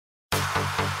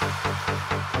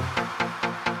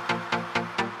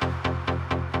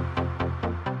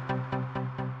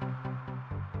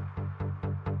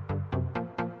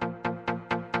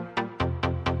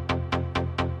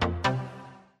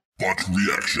Butt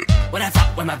reaction. When I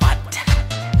fuck with my butt,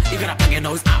 you gotta plug your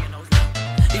nose out.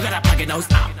 You gotta plug your nose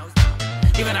out.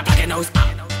 You gotta plug your nose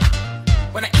out.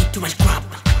 When I eat too much grub,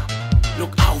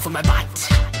 look out for my butt.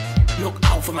 Look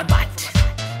out for my butt.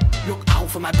 Look out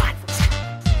for my butt.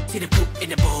 See the poop in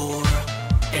the bowl.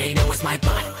 They know it's my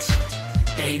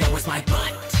butt. They know it's my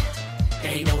butt.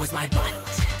 They know it's my butt.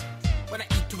 When I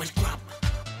eat too much grub,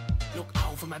 look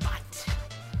out for my butt.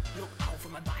 Look out for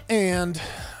my butt. And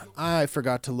I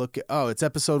forgot to look at, it's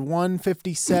episode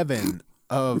 157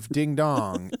 of Ding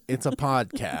Dong. It's a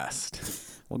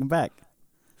podcast. Welcome back.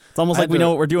 It's almost like we know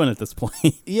what we're doing at this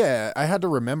point. Yeah, I had to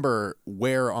remember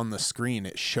where on the screen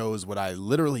it shows what I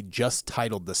literally just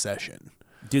titled the session.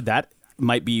 Dude, that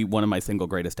might be one of my single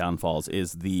greatest downfalls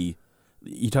is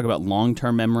you talk about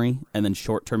long-term memory and then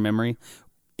short-term memory.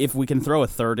 If we can throw a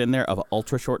third in there of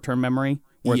ultra short-term memory,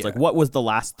 where it's like, what was the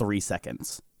last 3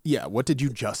 seconds? Yeah, what did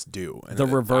you just do? And the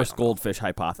reverse goldfish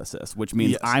hypothesis, which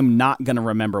means Yes. I'm not going to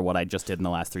remember what I just did in the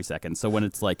last 3 seconds. So when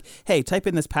it's like, hey, type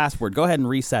in this password, go ahead and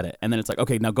reset it. And then it's like,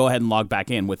 okay, now go ahead and log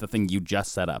back in with the thing you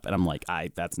just set up. And I'm like, I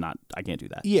can't do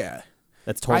that. Yeah.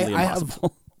 That's totally impossible. I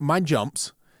have my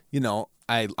jumps,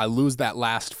 I lose that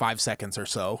last 5 seconds or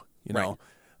so, Right.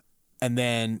 And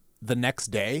then the next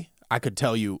day I could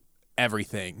tell you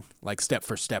everything, like step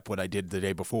for step what I did the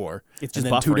day before. It's just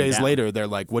and then 2 buffering days down. later they're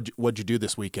like, what'd you do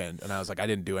this weekend? And I was like, I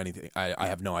didn't do anything. I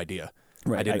have no idea.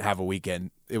 Right. I didn't have a weekend.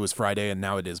 It was Friday and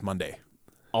now it is Monday.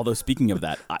 Although speaking of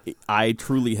that, I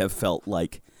truly have felt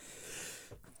like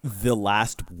the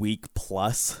last week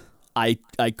plus, I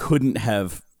couldn't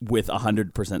have with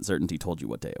 100% certainty told you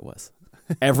what day it was.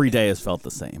 Every day has felt the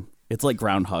same. It's like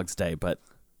Groundhog's Day, but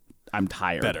I'm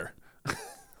tired. Better.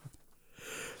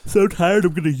 So tired,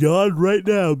 I'm going to yawn right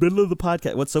now, middle of the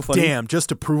podcast. What's so funny? Damn, just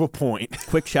to prove a point.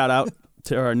 Quick shout out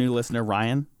to our new listener,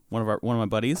 Ryan, one of my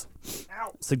buddies.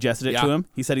 Suggested it to him.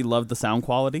 He said he loved the sound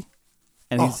quality.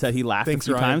 And he said he laughed thanks, a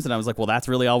few Ryan. times, and I was like, well, that's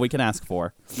really all we can ask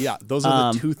for. Yeah, those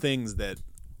are the two things that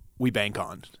we bank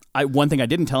on. One thing I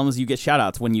didn't tell him is you get shout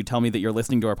outs when you tell me that you're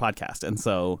listening to our podcast. And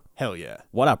so, Hell yeah.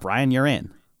 what up, Ryan? You're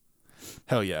in.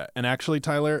 Hell yeah. And actually,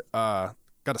 Tyler,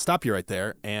 got to stop you right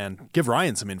there and give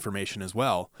Ryan some information as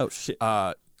well. Oh, shit.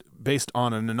 Based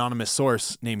on an anonymous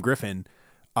source named Griffin,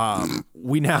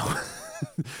 we now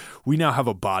have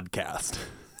a podcast.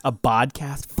 A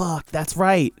podcast? Fuck, that's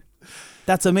right.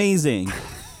 That's amazing.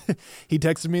 He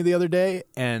texted me the other day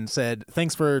and said,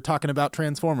 thanks for talking about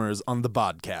Transformers on the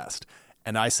podcast.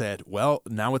 And I said, well,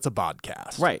 now it's a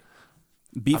podcast. Right.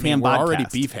 Beef I mean, ham we're podcast. already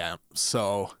beef ham,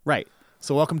 so... Right.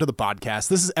 So welcome to the podcast.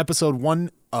 This is episode 1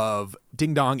 of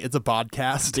Ding Dong, It's a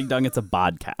Podcast. Ding dong, it's a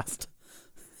podcast.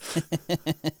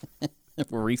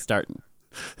 We're restarting.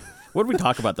 What did we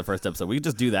talk about the first episode? We could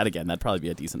just do that again. That'd probably be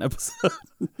a decent episode.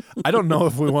 I don't know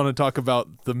if we want to talk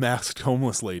about the masked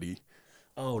homeless lady.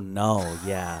 Oh, no.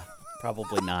 Yeah.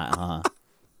 Probably not, huh?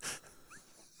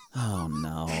 Oh,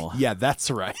 no. Yeah,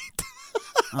 that's right.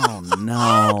 Oh,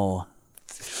 no.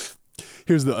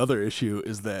 Here's the other issue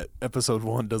is that episode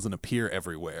 1 doesn't appear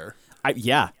everywhere.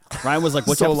 Yeah. Ryan was like,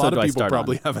 which so a episode lot of do I people start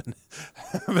probably on?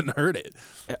 haven't heard it.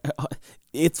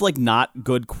 It's like not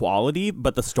good quality,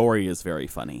 but the story is very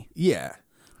funny. Yeah.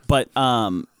 But,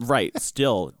 right,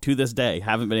 still, to this day,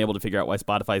 haven't been able to figure out why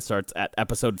Spotify starts at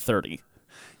episode 30.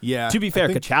 Yeah. To be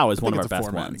fair, Ka-Chow is one of our it's a best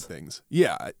formatting ones. things.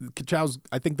 Yeah. Ka-Chow's,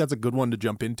 I think that's a good one to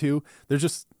jump into. There's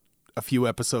just a few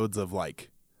episodes of like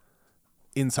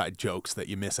inside jokes that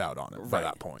you miss out on it by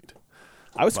that point.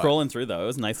 I was scrolling through, though. It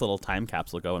was a nice little time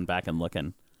capsule going back and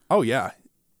looking. Oh, yeah.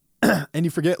 And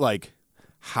you forget like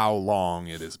how long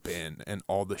it has been and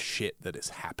all the shit that has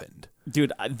happened.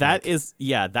 Dude,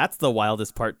 that's the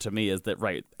wildest part to me is that,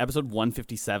 right, episode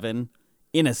 157,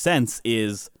 in a sense,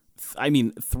 is,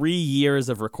 3 years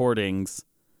of recordings,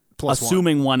 Plus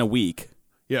assuming one a week.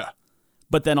 Yeah.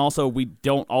 But then also, we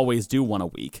don't always do one a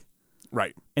week.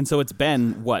 Right. And so it's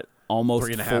been, what, almost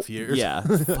 3.5 years. Yeah.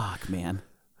 Fuck, man.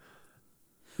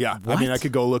 Yeah. What? I mean, I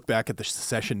could go look back at the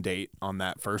session date on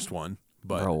that first one,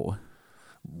 but Bro.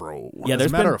 yeah, there's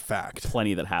as a matter been of fact,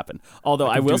 plenty that happened. Although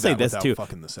I could will do say that this without too.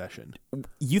 fucking the session.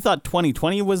 You thought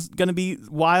 2020 was going to be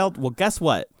wild? Well, guess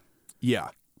what? Yeah.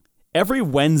 Every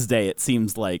Wednesday, it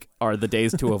seems like, are the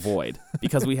days to avoid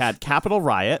because we had Capitol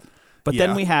Riot, but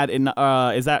then Yeah. we had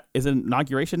is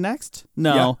inauguration next?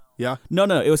 No. Yeah. No.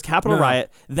 It was Capitol No.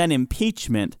 Riot, then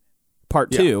impeachment,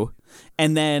 part 2,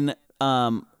 and then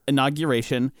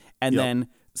inauguration, and Yep. then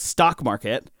stock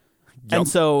market. Yep. And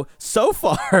so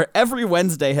far, every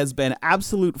Wednesday has been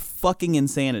absolute fucking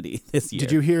insanity this year.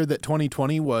 Did you hear that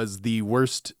 2020 was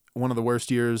one of the worst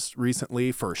years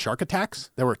recently for shark attacks?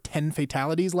 There were 10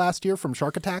 fatalities last year from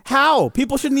shark attacks. How?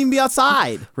 People shouldn't even be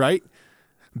outside. Right?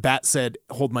 Bat said,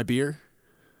 "Hold my beer."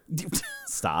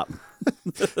 Stop.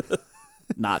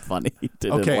 Not funny.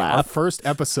 Didn't Okay, our laugh. first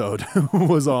episode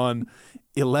was on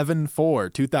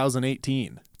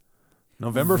 11/4/2018.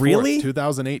 November 4th, Really?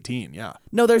 2018. Yeah.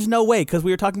 No, there's no way because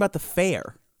we were talking about the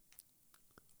fair.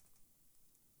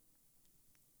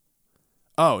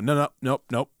 Oh nope. No,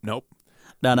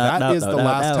 That is no, the no,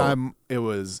 last no. time it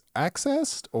was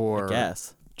accessed or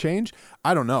Guess changed.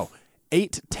 I don't know.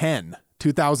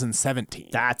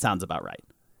 8/10/2017. that sounds about right.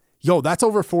 Yo, that's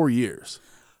over 4 years.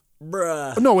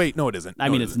 Bruh. No, wait, no, it isn't. I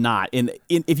No, mean, it it's isn't. not.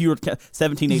 If you were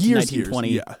 17, 18, years, 19, 20.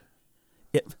 Yeah,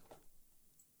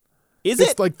 Is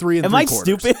it's it? like 3 and Am 3 I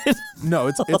quarters. stupid? No,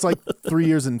 it's like 3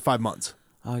 years and 5 months.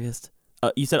 August.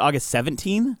 You said August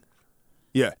 17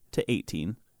 Yeah, to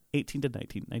 18. 18 to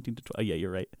 19. 19 to 20. Oh, yeah,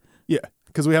 you're right. yeah,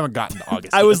 because we haven't gotten to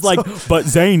August. I yet, was like, so- but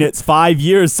Zane, it's 5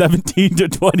 years, 17 to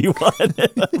 21.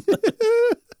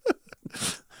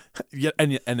 yeah,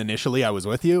 and initially I was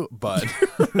with you, but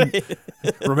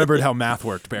remembered how math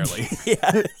worked barely.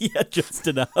 yeah, just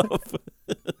enough.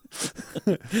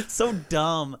 So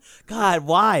dumb. God,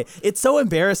 why? It's so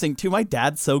embarrassing too. My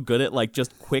dad's so good at like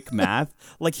just quick math.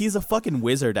 Like he's a fucking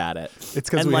wizard at it. It's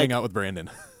because And, we like, hang out with Brandon.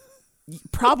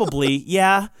 Probably,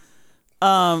 yeah.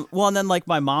 Well, and then like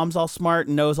my mom's all smart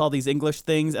and knows all these English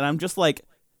things, and I'm just like,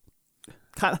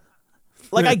 kind of.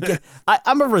 Like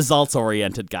I'm a results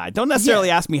oriented guy. Don't necessarily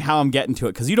ask me how I'm getting to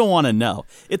it because you don't want to know.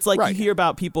 It's like Right. you hear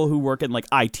about people who work in like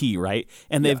IT, right?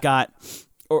 And they've got,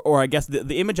 or I guess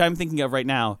the image I'm thinking of right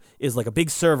now is like a big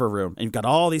server room, and you've got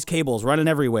all these cables running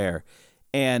everywhere,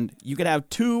 and you could have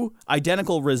 2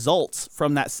 identical results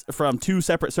from 2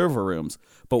 separate server rooms,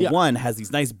 but Yeah. one has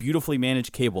these nice, beautifully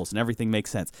managed cables, and everything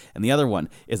makes sense, and the other one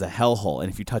is a hellhole, and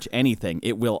if you touch anything,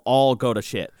 it will all go to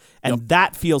shit, and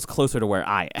that feels closer to where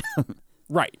I am.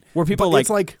 Right. Where people But it's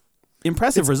like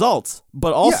impressive results,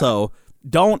 but also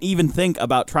don't even think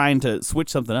about trying to switch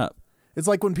something up. it's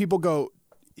like when people go,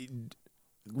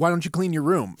 "Why don't you clean your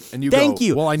room?" And you Thank go,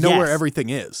 you. "Well, I know Yes. where everything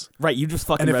is, Right, you just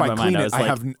fucking and if read I my clean mind. I it, was I like,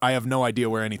 have no idea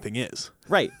where anything is."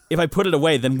 right, if I put it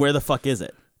away, then where the fuck is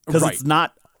it? Because Right. it's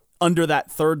not under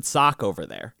that third sock over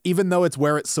there. Even though it's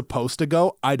where it's supposed to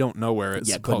go, I don't know where it's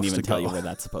Yeah, supposed couldn't even to tell go. you where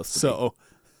that's supposed to be. So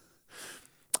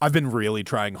I've been really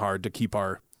trying hard to keep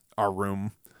our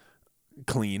room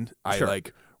clean. I Sure.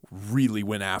 like really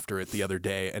went after it the other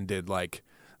day and did like,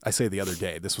 I say the other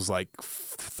day, this was like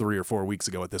 3 or 4 weeks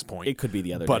ago at this point. It could be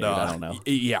the other but day. I don't know.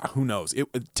 Yeah, who knows?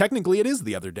 Technically it is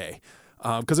the other day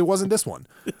because it wasn't this one.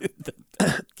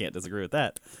 Can't disagree with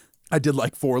that. I did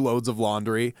like 4 loads of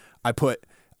laundry. I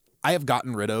have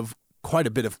gotten rid of quite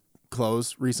a bit of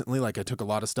clothes recently. Like I took a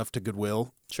lot of stuff to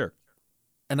Goodwill. Sure.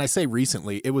 And I say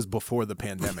recently, it was before the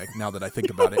pandemic, now that I think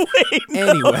about it.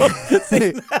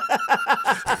 Anyway.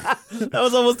 That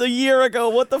was almost a year ago.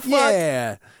 What the fuck?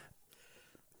 Yeah.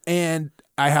 And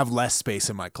I have less space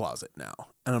in my closet now.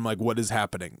 And I'm like, what is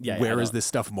happening? Yeah, yeah, Where I is know. this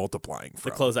stuff multiplying The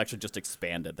from? clothes actually just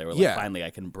expanded. They were like, Yeah. finally, I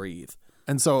can breathe.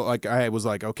 And so like I was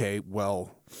like, okay,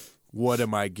 well, what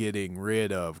am I getting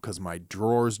rid of? Because my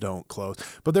drawers don't close.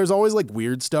 But there's always like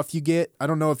weird stuff you get. I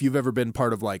don't know if you've ever been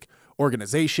part of like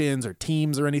organizations or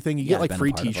teams or anything. You Yeah, get I've like been a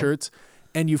free part of 'em. T-shirts,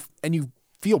 and you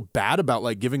feel bad about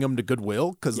like giving them to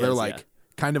Goodwill because they're Yes, like yeah.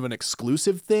 kind of an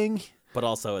exclusive thing. But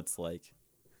also, it's like,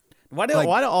 why do Like-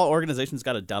 all organizations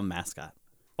got a dumb mascot?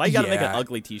 Why you got to make an Yeah.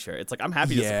 ugly T-shirt? It's like I'm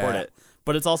happy to support Yeah. it,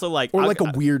 but it's also like Or like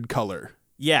a weird color.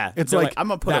 yeah. It's they're like, I'm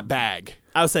gonna put that a bag.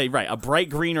 I would say right, a bright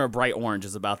green or a bright orange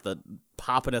is about the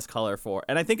poppinest color for,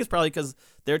 and I think it's probably because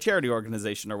they're a charity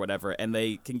organization or whatever, and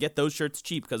they can get those shirts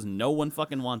cheap because no one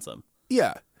fucking wants them.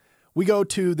 Yeah. We go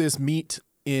to this meet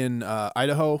in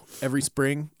Idaho every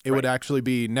spring. It would Right. actually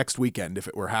be next weekend if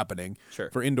it were happening Sure.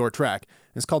 for indoor track.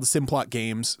 It's called the Simplot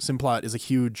Games. Simplot is a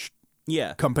huge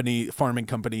Yeah, farming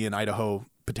company in Idaho,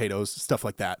 potatoes, stuff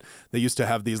like that. They used to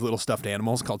have these little stuffed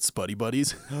animals called Spuddy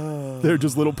Buddies. They're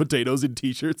just little potatoes in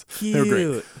T-shirts. They're great.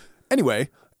 Cute. Anyway,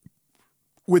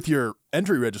 with your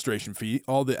entry registration fee,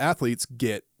 all the athletes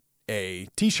get a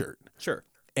T-shirt. Sure.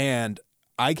 And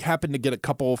I happened to get a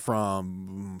couple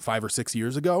from 5 or 6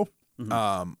 years ago.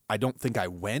 Mm-hmm. I don't think I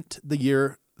went that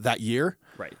year,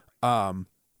 Right.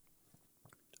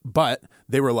 but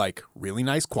they were like really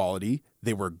nice quality.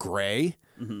 They were gray,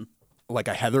 Mm-hmm. like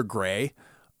a heather gray.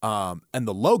 And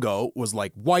the logo was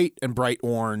like white and bright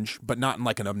orange, but not in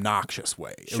like an obnoxious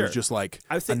way. It Sure. was just like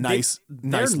I would say a nice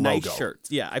they're logo. nice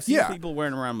shirts. Yeah, I've seen Yeah. people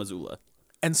wearing them around Missoula.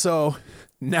 And so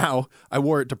now I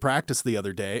wore it to practice the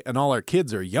other day, and all our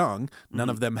kids are young. None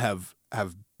of them have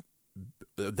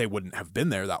they wouldn't have been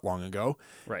there that long ago.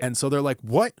 Right. And so they're like,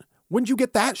 "What? When'd you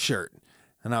get that shirt?"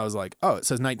 And I was like, "Oh, it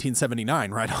says 1979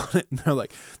 right on it." And they're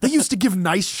like, "They used to give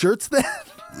nice shirts then?"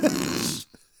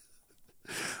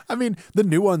 I mean, the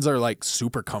new ones are like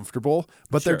super comfortable,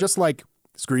 but they're Sure. just like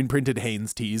screen printed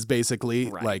Hanes tees basically.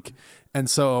 Right. Like, and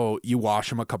so you wash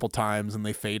them a couple times and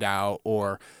they fade out,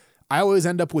 or I always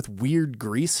end up with weird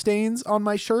grease stains on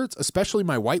my shirts, especially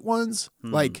my white ones.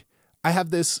 Like I have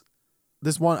this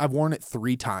one, I've worn it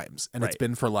 3 times and it's Right.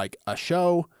 been for like a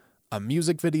show, a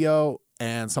music video,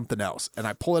 and something else. And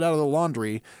I pull it out of the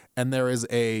laundry and there is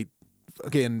a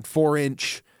fucking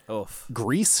 4-inch Oof.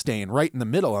 grease stain right in the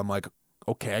middle. I'm like,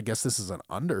 okay, I guess this is an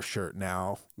undershirt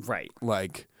now. Right.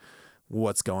 Like,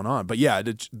 what's going on? But yeah,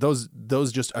 those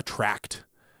just attract.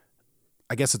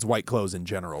 I guess it's white clothes in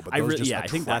general, but those just I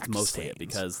think that's attract mostly stains. it,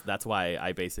 because that's why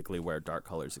I basically wear dark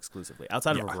colors exclusively.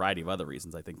 Outside of a Yeah. variety of other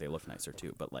reasons, I think they look nicer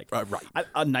too. But like, Right.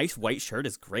 a nice white shirt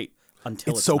is great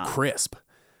until it's so not. crisp.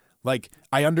 Like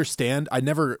I understand. I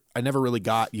never really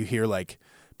got. You hear like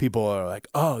people are like,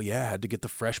 oh yeah, I had to get the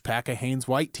fresh pack of Hanes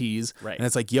white tees, Right. And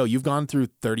it's like, yo, you've gone through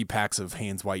 30 packs of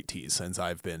Hanes white tees since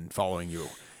I've been following you,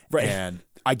 Right. And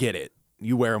I get it.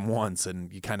 You wear them once,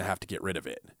 and you kind of have to get rid of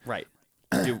it. Right.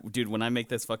 Dude, when I make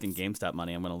this fucking GameStop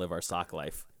money, I'm gonna live our sock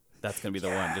life. That's gonna be the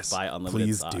one. Just buy unlimited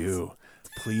Please socks.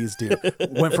 Please do.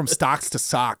 Went from stocks to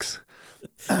socks.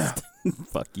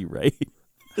 Fuck you, right?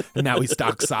 And now we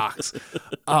stock socks.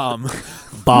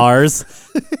 Bars.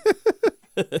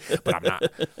 But I'm not.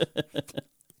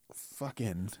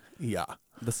 Fucking yeah.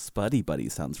 The Spuddy Buddy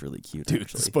sounds really cute, Dude,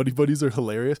 actually. Spuddy Buddies are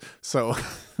hilarious. So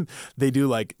they do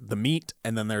like the meet,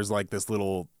 and then there's like this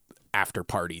little after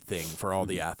party thing for all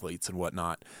the athletes and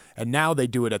whatnot. And now they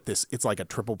do it at this, it's like a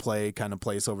triple play kind of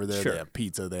place over there. Sure. They have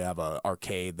pizza, they have a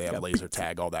arcade, they have Got laser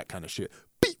tag, all that kind of shit.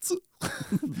 Pizza.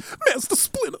 Master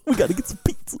Splinter. We gotta get some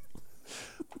pizza.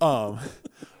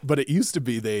 But it used to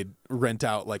be they'd rent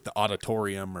out like the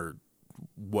auditorium or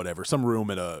whatever, some room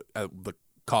at the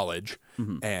college,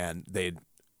 and they'd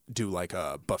do like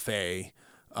a buffet,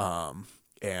 and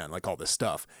like all this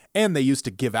stuff. And they used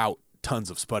to give out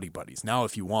tons of Spuddy Buddies. Now,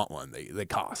 if you want one, they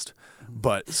cost.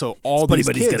 But so all Spuddy these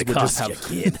Buddy's kids gonna would just cost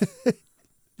have. you,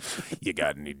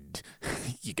 kid.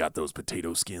 You got those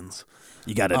potato skins,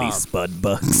 You got any Spud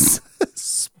Bucks?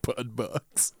 Spud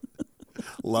Bucks.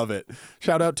 Love it.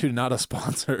 Shout out to not a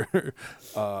sponsor,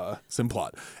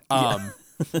 Simplot.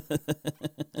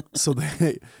 So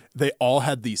they all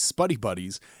had these Spuddy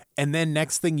Buddies, and then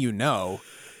next thing you know,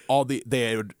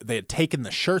 they had taken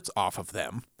the shirts off of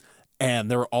them,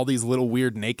 and there were all these little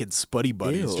weird naked Spuddy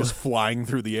Buddies Ew. just flying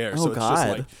through the air. So it's God. just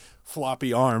like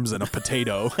floppy arms and a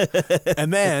potato.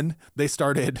 And then they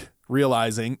started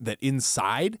realizing that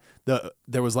inside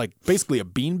there was like basically a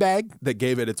beanbag that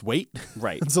gave it its weight.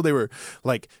 Right. And so they were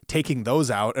like taking those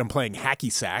out and playing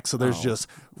hacky sack. So there's just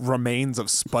remains of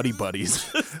Spuddy Buddies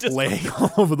laying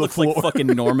all over the Looks floor. like fucking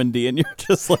Normandy, and you're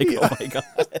just like, oh my god.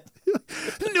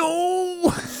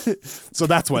 No. So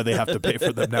that's why they have to pay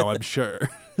for them now, I'm sure.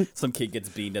 Some kid gets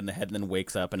beamed in the head and then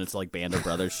wakes up, and it's like Band of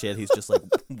Brothers shit. He's just like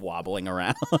wobbling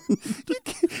around.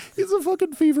 It's a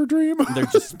fucking fever dream. They're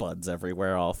just spuds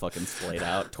everywhere, all fucking splayed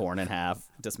out, torn in half,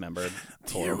 dismembered.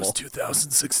 It's The year was horrible.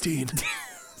 2016.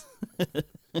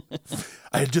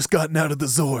 I had just gotten out of the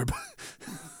Zorb.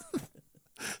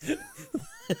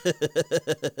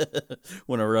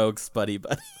 When a rogue Spuddy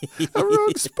Buddy. A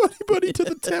rogue Spuddy Buddy to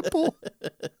the temple.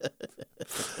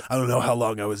 I don't know how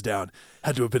long I was down.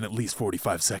 Had to have been at least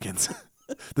 45 seconds.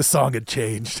 The song had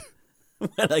changed. When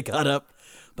I got up,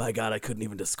 by God, I couldn't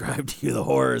even describe to you the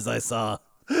horrors I saw.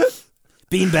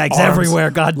 Beanbags Arms, everywhere,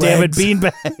 God damn it, legs.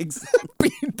 beanbags.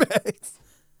 Beanbags.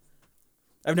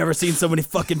 I've never seen so many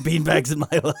fucking beanbags in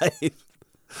my life.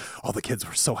 All the kids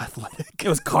were so athletic. It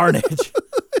was carnage.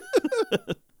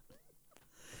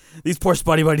 These poor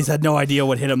Spuddy Buddies had no idea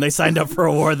what hit them. They signed up for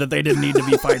a war that they didn't need to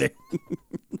be fighting.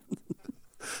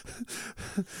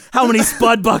 How many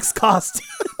Spud Bucks cost?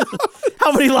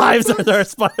 How many lives are there?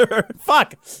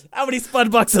 Fuck. How many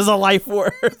Spud Bucks is a life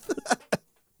worth?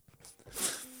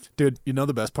 Dude, you know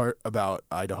the best part about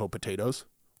Idaho potatoes?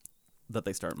 That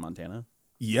they start in Montana.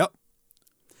 Yep.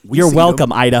 You're seed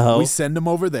welcome, 'em. Idaho. We send them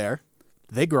over there.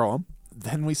 They grow them.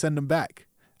 Then we send them back.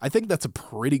 I think that's a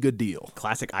pretty good deal.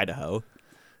 Classic Idaho.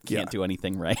 Can't Yeah. do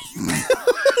anything right.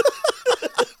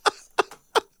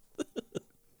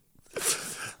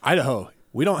 Idaho,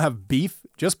 we don't have beef,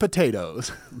 just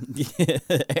potatoes.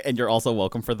 And you're also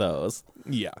welcome for those.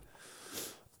 Yeah.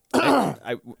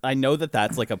 I know that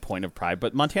that's like a point of pride,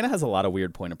 but Montana has a lot of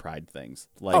weird point of pride things.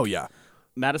 Like, Oh, yeah.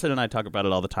 Madison and I talk about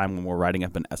it all the time when we're riding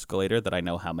up an escalator, that I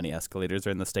know how many escalators are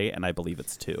in the state, and I believe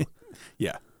it's 2.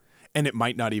 Yeah. And it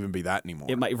might not even be that anymore.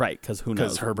 It might, right, because who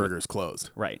knows? Because Herberger's closed.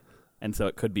 Right. And so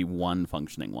it could be one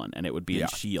functioning one, and it would be Yeah. in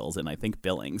Shields and I think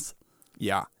Billings.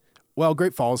 Yeah. Well,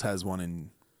 Great Falls has one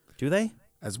in Do they?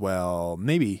 as well.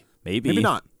 Maybe Maybe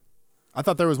not. I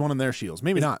thought there was one in their shields.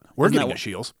 Maybe not. We're isn't getting that a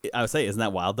shields. I would say, isn't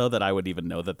that wild though that I would even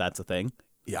know that that's a thing?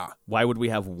 Yeah, Why would we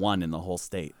have one in the whole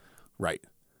state? right.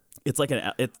 It's like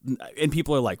and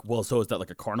people are like, well, so is that like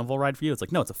a carnival ride for you? It's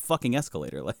like, no, it's a fucking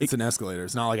escalator. Like, It's an escalator.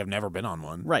 It's not like I've never been on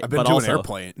one. Right, I've been but to also, an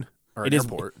airplane or an it is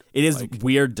airport. it is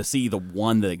weird to see the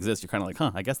one that exists. You're kind of like,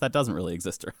 huh? I guess that doesn't really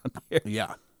exist around here.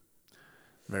 Yeah.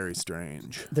 Very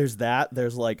strange. There's that.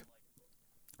 There's like,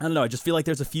 I don't know. I just feel like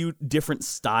there's a few different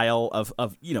style of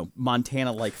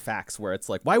Montana like facts where it's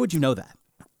like, why would you know that?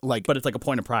 Like, But it's like a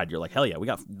point of pride. You're like, hell yeah, we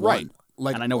got one. right.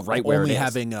 Like, and I know right where it only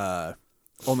is.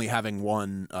 only having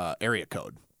one area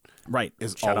code Right.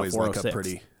 is Shout out always like a 406.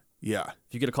 pretty. Yeah.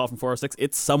 If you get a call from 406,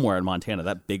 it's somewhere in Montana,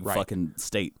 that big Right. fucking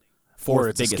state. Or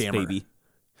Fourth it's a biggest scammer. baby.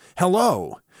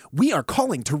 Hello. We are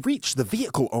calling to reach the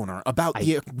vehicle owner about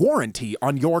the warranty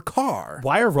on your car.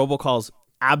 Why are robocalls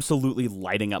absolutely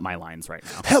lighting up my lines right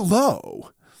now? Hello.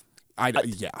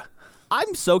 Yeah.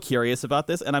 I'm so curious about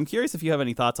this, and I'm curious if you have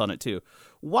any thoughts on it too.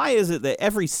 Why is it that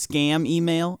every scam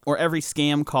email or every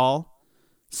scam call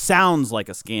sounds like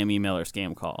a scam email or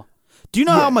scam call? Do you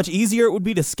know how much easier it would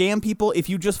be to scam people if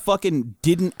you just fucking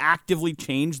didn't actively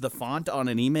change the font on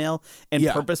an email and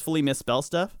Yeah. purposefully misspell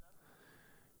stuff?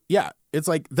 Yeah. It's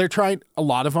like they're trying, a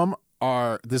lot of them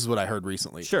are, this is what I heard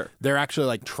recently. Sure. They're actually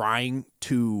like trying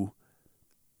to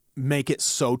make it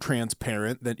so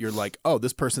transparent that you're like, oh,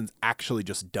 this person's actually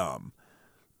just dumb.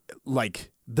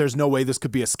 Like, there's no way this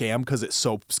could be a scam because it's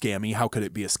so scammy. How could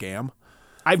it be a scam?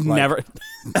 I've never.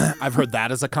 I've heard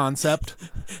that as a concept.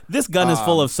 This gun is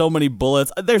full of so many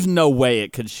bullets. There's no way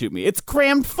it could shoot me. It's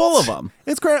crammed full of them.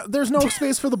 It's great. There's no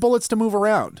space for the bullets to move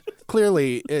around.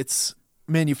 Clearly, it's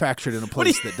manufactured in a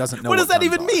place that doesn't know What does that guns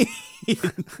even are. mean?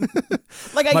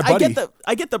 Like My buddy-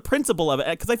 I get the principle of it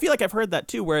because I feel like I've heard that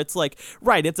too, where it's like,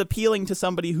 right, it's appealing to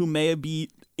somebody who may be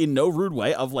in no rude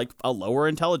way of like a lower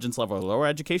intelligence level, or lower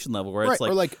education level, where Right, it's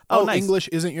like, or like, oh, oh, nice. English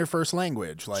isn't your first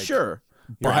language. Like, Sure,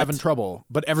 you're but- having trouble,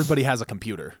 but everybody has a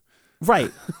computer.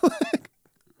 right?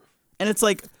 And it's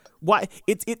like, why?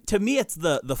 It to me, it's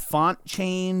the font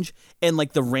change and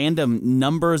like the random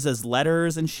numbers as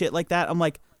letters and shit like that. I'm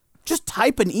like, just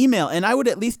type an email, and I would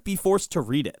at least be forced to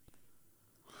read it.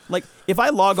 Like, if I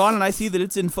log on and I see that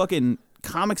it's in fucking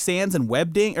Comic Sans and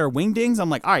Wingdings, I'm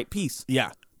like, all right, peace.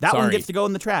 Yeah, That one sorry. gets to go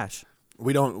in the trash.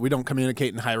 We don't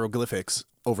communicate in hieroglyphics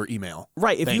over email.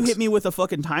 Right. If you Thanks. hit me with a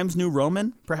fucking Times New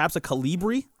Roman, perhaps a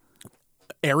Calibri,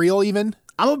 Arial even.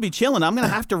 I'm going to be chilling. I'm going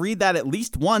to have to read that at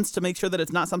least once to make sure that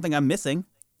it's not something I'm missing.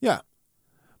 Yeah,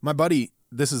 my buddy.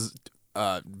 This is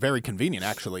very convenient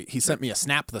actually. He sent me a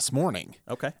snap this morning.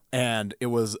 Okay. And it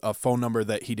was a phone number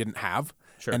that he didn't have.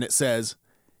 Sure. And it says,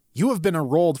 "You have been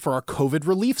enrolled for our COVID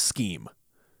relief scheme."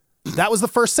 That was the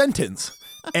first sentence.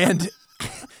 And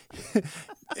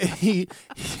he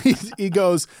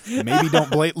goes, "Maybe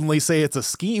don't blatantly say it's a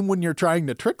scheme when you're trying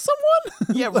to trick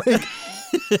someone." Yeah, right.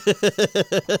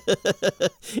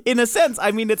 In a sense,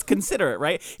 I mean, it's considerate,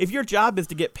 right? If your job is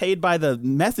to get paid by the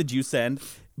message you send,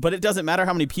 but it doesn't matter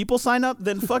how many people sign up,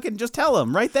 then fucking just tell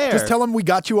them right there. Just tell them we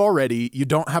got you already. You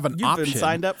don't have an You've option. been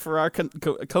signed up for our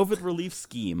COVID relief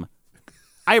scheme.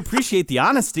 I appreciate the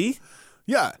honesty.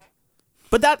 Yeah.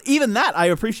 But even that I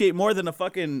appreciate more than a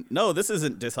fucking, no, this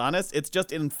isn't dishonest. It's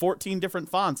just in 14 different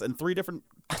fonts and 3 different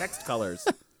text colors.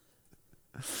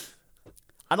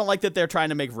 I don't like that they're trying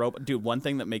to make Dude, one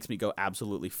thing that makes me go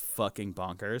absolutely fucking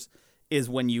bonkers is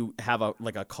when you have a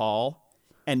call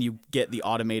and you get the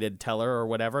automated teller or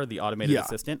whatever, the automated Yeah.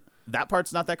 assistant. That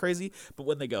part's not that crazy. But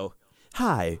when they go,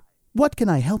 "Hi, what can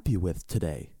I help you with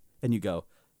today?" And you go,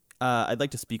 "I'd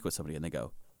like to speak with somebody." And they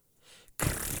go,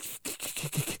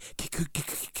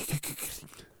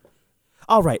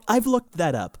 "All right, I've looked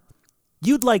that up.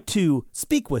 You'd like to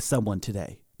speak with someone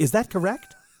today. Is that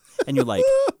correct?" And you're like,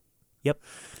 "Yep."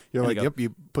 You're And like, you go, "Yep,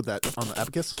 you put that on the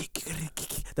abacus?"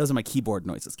 Those are my keyboard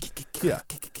noises. Yeah.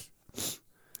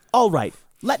 All right,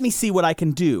 let me see what I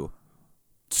can do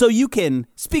so you can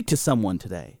speak to someone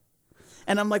today.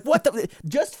 And I'm like, what the?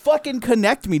 Just fucking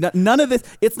connect me. None of this.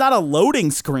 It's not a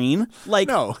loading screen. Like,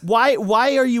 No. Why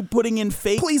are you putting in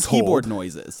fake Please keyboard hold.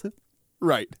 noises?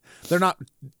 Right. They're not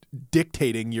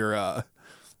dictating your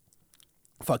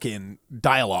fucking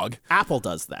dialogue. Apple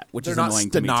does that, which They're is not annoying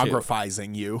to me too.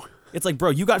 stenographizing you. It's like, bro,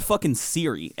 you got fucking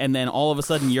Siri, and then all of a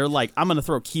sudden you're like, I'm gonna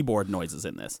throw keyboard noises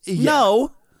in this. Yeah.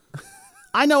 No,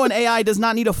 I know an AI does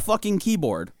not need a fucking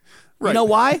keyboard. You Right. know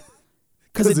why?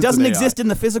 Because 'Cause it it's doesn't an AI. exist in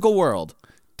the physical world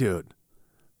Dude,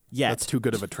 yet. that's too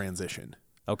good of a transition.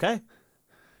 Okay,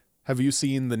 Have you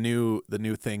seen the new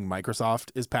thing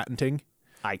Microsoft is patenting?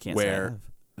 I can't say I Where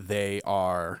have. they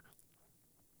are,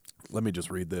 let me just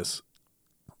read this.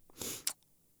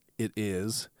 it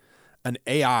is an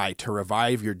AI to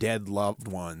revive your dead loved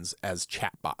ones as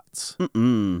chatbots.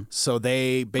 So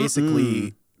they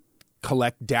basically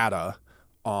collect data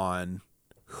on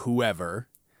whoever,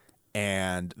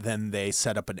 and then they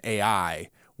set up an AI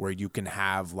where you can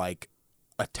have like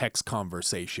a text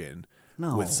conversation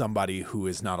with somebody who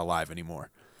is not alive anymore.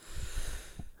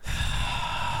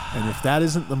 And if that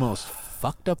isn't the most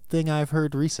fucked up thing I've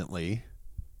heard recently,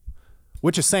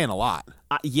 which is saying a lot.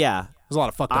 Yeah. There's a lot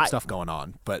of fucked up stuff going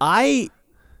on, but I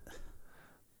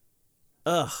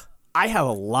have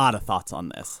a lot of thoughts on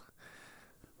this.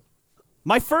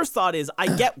 My first thought is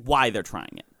I get why they're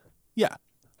trying it. yeah.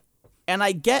 And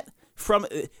I get from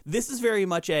this is very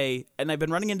much and I've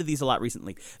been running into these a lot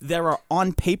recently. There are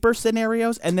on paper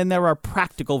scenarios and then there are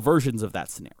practical versions of that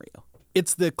scenario.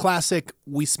 It's the classic,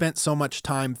 we spent so much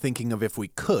time thinking of if we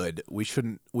could, we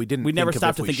never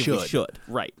stopped to think think if we should.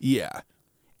 Right. Yeah.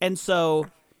 And so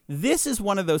this is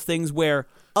one of those things where,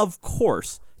 of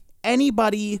course,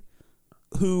 anybody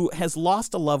who has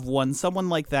lost a loved one, someone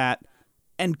like that,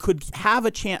 and could have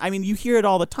a chance. I mean, you hear it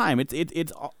all the time.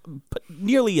 It's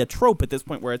nearly a trope at this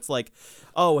point where it's like,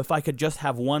 oh, if I could just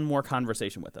have one more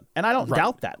conversation with them. And I don't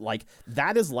doubt that. Like,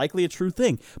 that is likely a true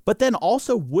thing. But then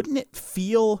also, wouldn't it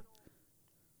feel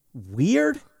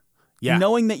weird? Yeah.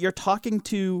 Knowing that you're talking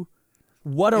to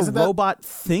what Isn't a robot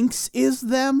thinks is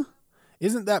them?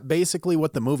 Isn't that basically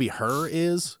what the movie Her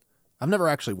is? I've never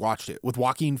actually watched it. With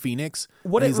Joaquin Phoenix.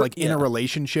 What and it he's like in yeah. a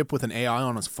relationship with an AI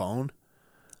on his phone.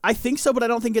 I think so, but I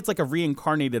don't think it's like a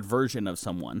reincarnated version of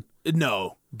someone.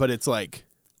 No, but it's like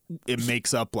it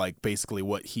makes up like basically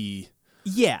what he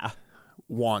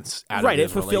wants out right, of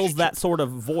his it fulfills relationship. that sort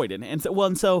of void. And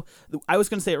so I was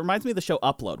going to say, it reminds me of the show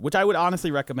Upload, which I would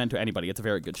honestly recommend to anybody. It's a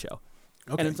very good show.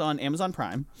 Okay. And it's on Amazon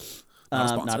Prime.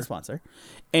 Not a sponsor.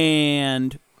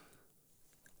 And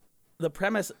the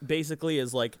premise basically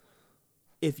is like,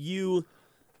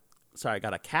 sorry, I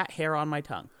got a cat hair on my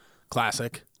tongue.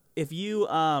 Classic. If you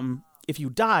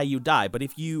die, you die. But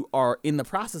if you are in the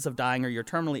process of dying or you're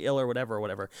terminally ill or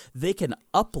whatever, they can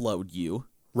upload you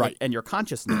Right. and your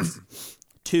consciousness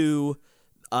to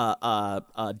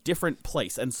a different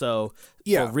place. And so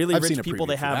Yeah, for really I've seen rich a people, preview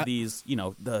they for have that. these,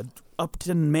 the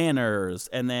Upton Manors,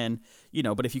 and then,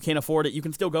 but if you can't afford it, you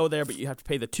can still go there, but you have to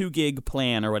pay the 2 gig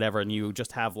plan or whatever, and you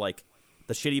just have like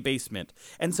the shitty basement.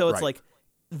 And so it's Right. like,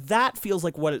 that feels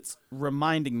like what it's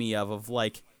reminding me of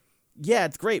like, yeah,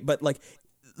 it's great, but like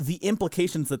the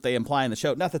implications that they imply in the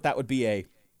show, not that that would be a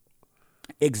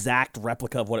exact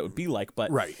replica of what it would be like, but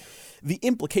Right. the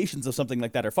implications of something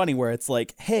like that are funny, where it's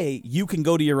like, hey, you can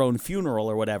go to your own funeral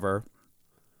or whatever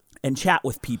and chat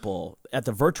with people at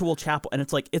the virtual chapel. And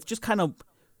it's like, it's just kind of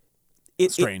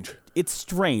Strange. It's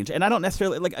strange. And I don't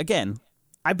necessarily, like, again,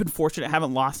 I've been fortunate. I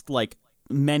haven't lost like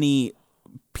many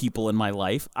people in my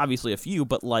life, obviously a few,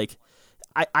 but like,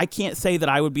 I can't say that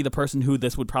I would be the person who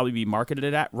this would probably be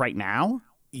marketed at right now.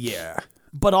 Yeah.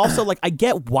 But also, like, I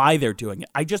get why they're doing it.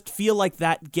 I just feel like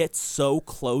that gets so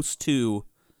close to,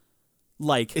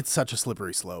 like... It's such a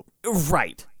slippery slope.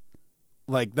 Right.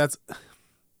 Like, that's...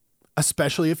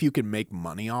 Especially if you can make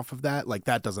money off of that. Like,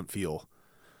 that doesn't feel...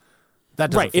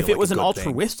 That doesn't right. feel If like it was a an good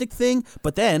altruistic thing,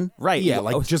 but then... Right. Yeah,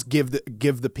 like, just give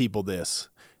the people this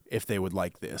if they would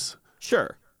like this.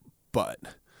 Sure. But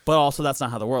also, that's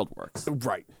not how the world works.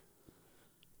 Right.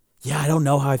 Yeah, I don't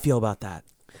know how I feel about that.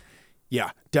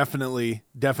 Yeah, definitely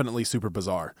super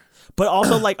bizarre. But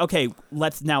also, like, okay,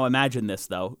 let's now imagine this,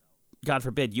 though. God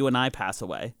forbid, you and I pass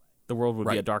away. The world would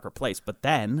be a Right. darker place. But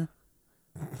then,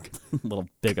 a little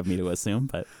big of me to assume,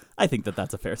 but I think that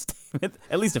that's a fair statement.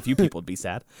 At least a few people would be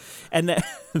sad. And then,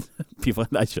 people,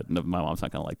 I shouldn't have. My mom's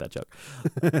not going to like that joke.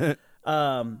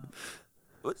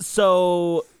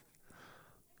 So,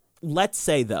 let's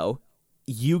say, though,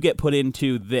 you get put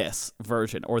into this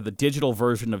version, or the digital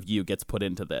version of you gets put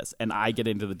into this, and I get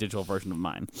into the digital version of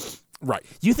mine. Right.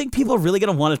 You think people are really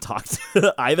going to want to talk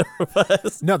to either of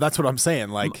us? No, that's what I'm saying.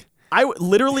 Like,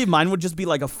 Literally, mine would just be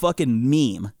like a fucking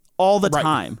meme all the Right.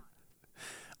 time.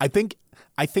 I think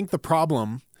the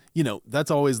problem,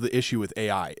 that's always the issue with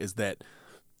AI, is that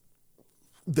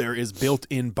there is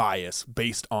built-in bias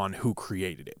based on who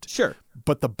created it. Sure.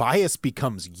 But the bias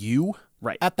becomes you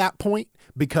Right. at that point,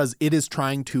 because it is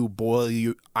trying to boil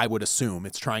you. I would assume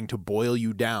it's trying to boil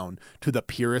you down to the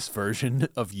purest version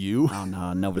of you. Oh,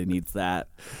 no, nobody needs that.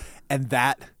 And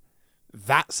that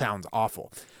sounds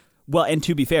awful. Well, and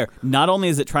to be fair, not only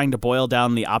is it trying to boil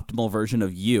down the optimal version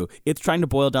of you, it's trying to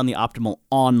boil down the optimal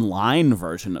online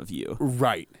version of you.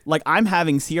 Right. Like, I'm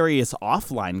having serious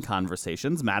offline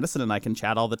conversations. Madison and I can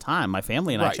chat all the time. My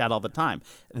family and I Right. chat all the time.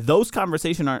 Those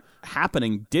conversations aren't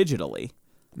happening digitally.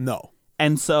 No.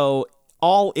 And so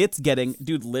all it's getting,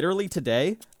 dude, literally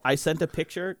today, I sent a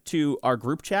picture to our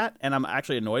group chat, and I'm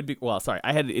actually annoyed.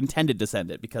 I had intended to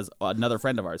send it because another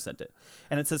friend of ours sent it.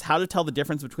 And it says how to tell the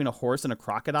difference between a horse and a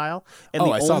crocodile. And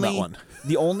I saw that one.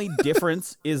 The only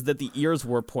difference is that the ears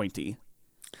were pointy.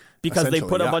 Because they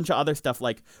put a bunch of other stuff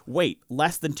like weight,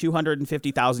 less than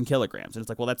 250,000 kilograms. And it's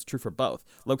like, well, that's true for both.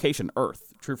 Location,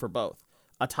 Earth, true for both.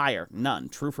 Attire, none,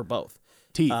 true for both.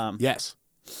 Teeth, yes.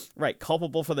 Right,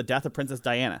 culpable for the death of Princess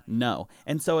Diana, no.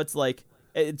 And so it's like,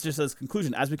 it's just as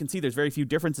conclusion. As we can see, there's very few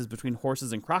differences between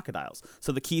horses and crocodiles.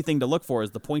 So the key thing to look for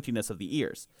is the pointiness of the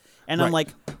ears. And I'm like,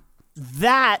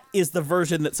 that is the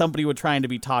version that somebody would try to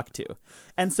be talked to.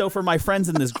 And so for my friends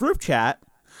in this group chat,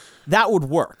 that would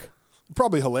work.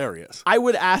 Probably hilarious. I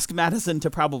would ask Madison to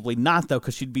probably not, though,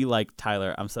 because she'd be like,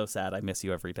 Tyler, I'm so sad. I miss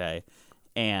you every day.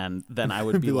 And then I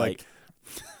would be like,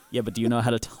 yeah, but do you know how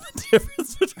to tell the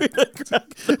difference between a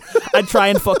crocodile? I'd try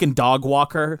and fucking dog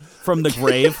walk her from the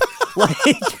grave.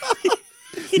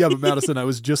 Yeah, but Madison, I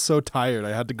was just so tired.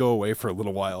 I had to go away for a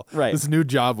little while. Right. This new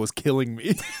job was killing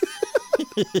me.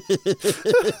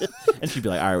 And she'd be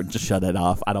like, all right, just shut it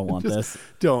off. I don't want this.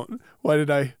 Don't. Why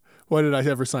did I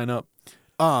ever sign up?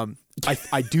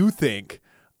 I do think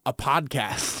a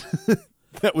podcast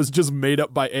that was just made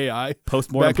up by AI.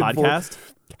 Postmortem podcast?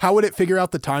 How would it figure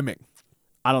out the timing?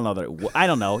 I don't know. I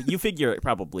don't know. You figure it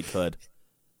probably could.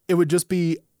 It would just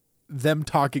be them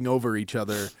talking over each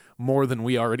other more than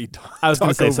we already talk. I was going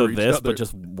to say over each this, other. but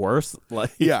just worse.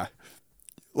 Like, yeah.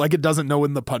 Like it doesn't know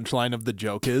when the punchline of the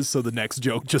joke is, so the next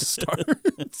joke just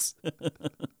starts.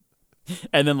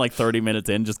 And then like 30 minutes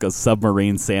in, just goes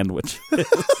submarine sandwich.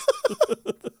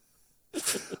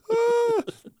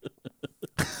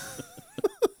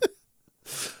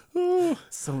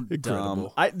 So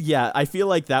incredible. dumb. I feel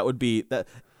like that would be that.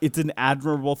 It's an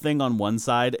admirable thing on one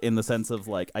side in the sense of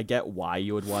like I get why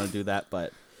you would want to do that,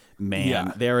 but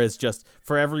man, there is just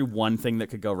for every one thing that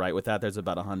could go right with that, there's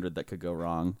about 100 that could go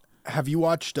wrong. Have you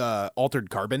watched Altered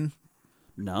Carbon?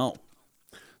 No.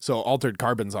 So Altered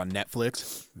Carbon's on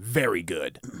Netflix. Very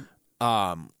good.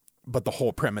 But the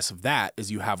whole premise of that is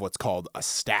you have what's called a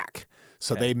stack.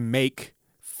 So they make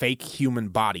fake human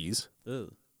bodies.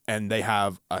 Ew. And they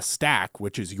have a stack,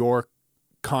 which is your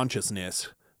consciousness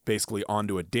basically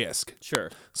onto a disc. Sure.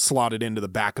 Slotted into the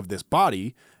back of this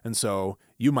body. And so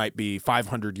you might be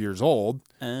 500 years old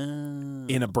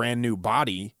in a brand new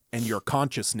body, and your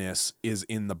consciousness is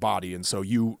in the body. And so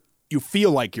you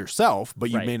feel like yourself, but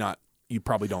you may not, you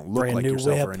probably don't look brand like new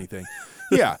yourself whip. or anything.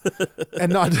 Yeah.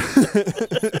 And not,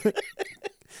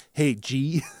 hey,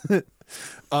 G.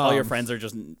 All your friends are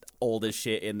just old as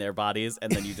shit in their bodies,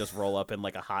 and then you just roll up in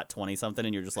like a hot 20-something,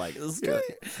 and you're just like, this is good.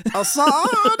 I saw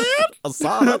it. I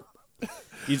saw it.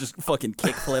 You just fucking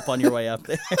kickflip on your way up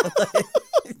there.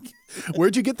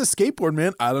 Where'd you get the skateboard,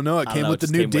 man? I don't know. It came with the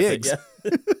new digs.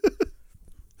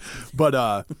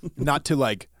 But not to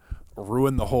like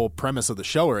ruin the whole premise of the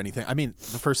show or anything. I mean,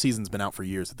 the first season's been out for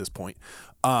years at this point.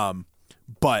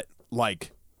 But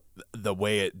like the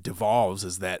way it devolves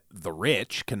is that the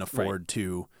rich can afford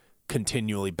to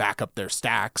continually back up their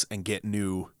stacks and get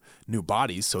new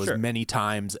bodies. So as many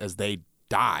times as they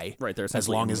die, they're as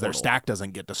long as their stack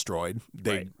doesn't get destroyed,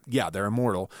 they're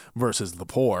immortal. Versus the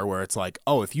poor, where it's like,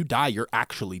 oh, if you die, you're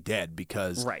actually dead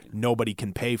because nobody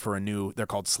can pay for a new. They're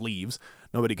called sleeves.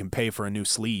 Nobody can pay for a new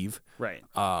sleeve. Right.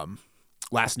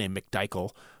 Last name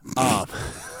McDykel.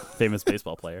 Famous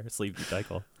baseball player, Sleeve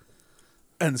McDykel.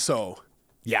 And so,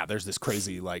 yeah, there's this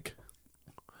crazy like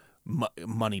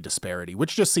money disparity,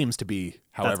 which just seems to be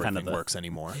how everything works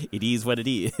anymore. It is what it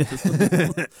is.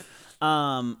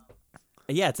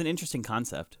 Yeah, it's an interesting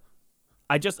concept.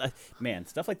 Man,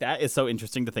 stuff like that is so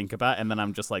interesting to think about, and then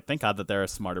I'm just like, thank God that there are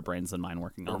smarter brains than mine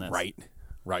working on this.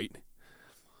 Right.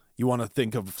 You want to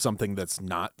think of something that's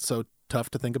not so tough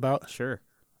to think about? Sure.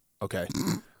 Okay.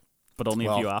 But only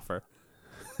if you offer.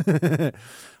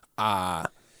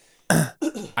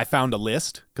 I found a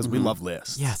list because we love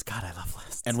lists. Yes, God, I love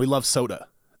lists. And we love soda.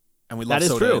 And we love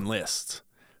soda in lists.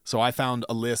 So I found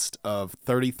a list of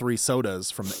 33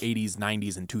 sodas from the 80s,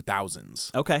 90s, and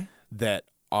 2000s. Okay. That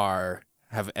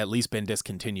have at least been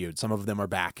discontinued. Some of them are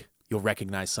back. You'll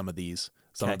recognize some of these.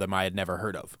 Some of them I had never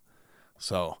heard of.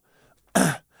 So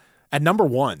at number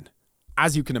 1,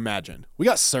 as you can imagine, we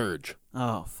got Surge.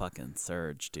 Oh, fucking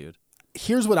Surge, dude.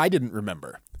 Here's what I didn't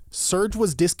remember. Surge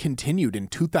was discontinued in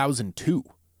 2002.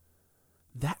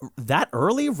 That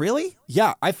early? Really?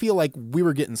 Yeah, I feel like we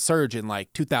were getting Surge in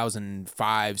like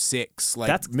 2005, 6, like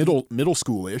that's middle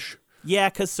school-ish. Yeah,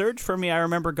 because Surge for me, I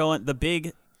remember going, the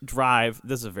big drive,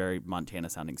 this is a very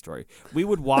Montana-sounding story. We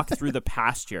would walk through the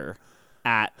pasture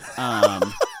at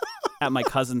my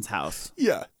cousin's house.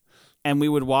 Yeah. and we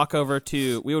would walk over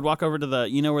to the,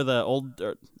 you know where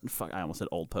the I almost said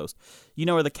Old Post. You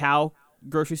know where the cow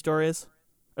grocery store is,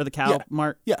 or the cow Yeah.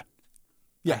 mart? Yeah.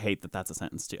 I hate that that's a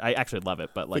sentence too. I actually love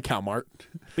it, but The like, Cow Mart.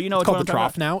 but you know It's what called the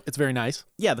Trough now. It's very nice.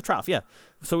 Yeah, the Trough. Yeah.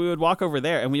 So we would walk over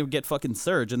there, and we would get fucking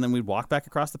surge, and then we'd walk back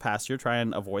across the pasture, try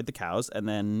and avoid the cows, and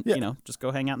then Yeah. just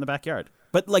go hang out in the backyard.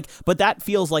 But that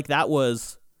feels like that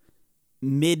was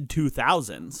mid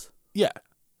 2000s. Yeah.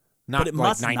 Not But it like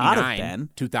must not 99, have been.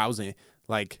 2000.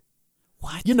 Like,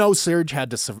 What? Surge had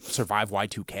to survive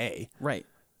Y2K. Right.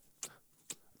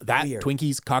 That, Weird.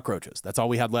 Twinkies, cockroaches. That's all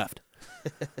we had left.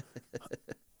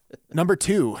 Number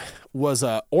 2 was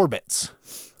Orbits.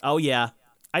 Oh yeah,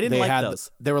 I didn't like had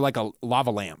those. They were like a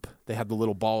lava lamp. They had the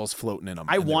little balls floating in them.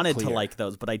 I and they were wanted to clear. like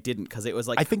those, but I didn't because it was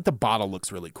like I think the bottle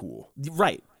looks really cool.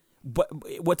 right. But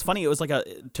what's funny, it was like a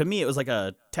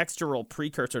textural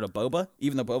precursor to boba,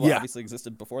 even though boba Yeah. obviously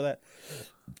existed before that.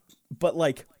 But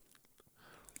like,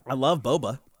 I love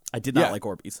boba. I did not Yeah. like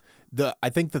Orbeez. I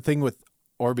think the thing with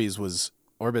Orbits was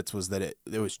that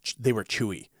they were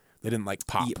chewy. They didn't like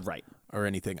pop Yeah, right. or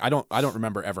anything. I don't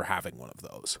remember ever having one of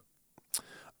those.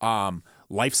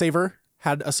 Lifesaver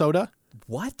had a soda.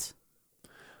 What?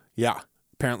 Yeah.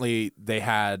 Apparently they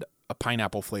had a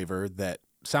pineapple flavor that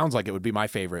sounds like it would be my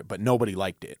favorite, but nobody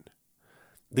liked it.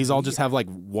 These all just have like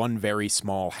one very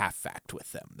small half fact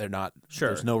with them. They're not Sure.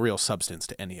 There's no real substance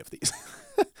to any of these.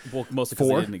 Well, mostly because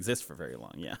they 4? didn't exist for very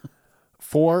long. Yeah.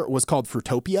 4 was called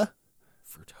Fruitopia.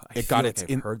 I It got feel its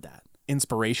like I've heard that.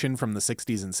 Inspiration from the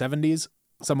 60s and 70s.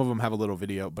 Some of them have a little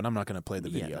video, but I'm not going to play the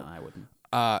Yeah, video. no, I wouldn't.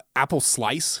 Apple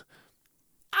Slice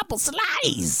Apple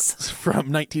slice. from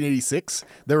 1986.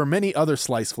 There were many other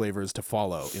slice flavors to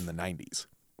follow in the 90s.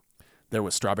 There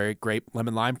was strawberry, grape,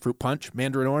 lemon lime, fruit punch,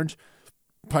 mandarin orange,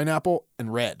 pineapple,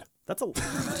 and red. That's a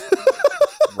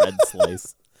red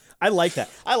slice. I like that.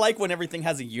 I like when everything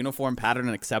has a uniform pattern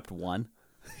except one.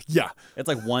 Yeah. It's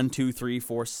like 1, 2, 3,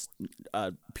 4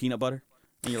 peanut butter,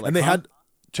 and you're like, And they huh?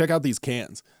 check out these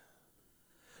cans.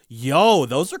 Yo,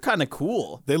 those are kind of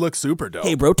cool. They look super dope.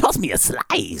 Hey, bro, toss me a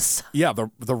slice. Yeah,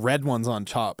 the red ones on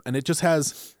top. And it just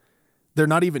has, they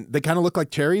kind of look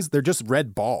like cherries. They're just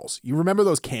red balls. You remember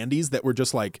those candies that were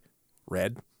just like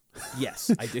red?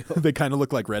 Yes, I do. They kind of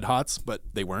look like Red Hots, but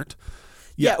they weren't.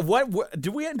 Yeah. What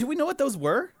do we know what those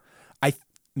were?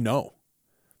 No.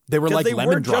 They were 'Cause like they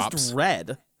lemon were drops. just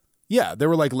red. Yeah, they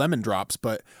were like lemon drops,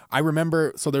 but I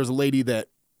remember, so there's a lady that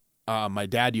my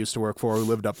dad used to work for who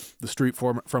lived up the street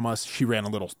from us. She ran a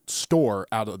little store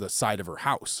out of the side of her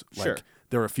house. Like, Sure.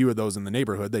 there were a few of those in the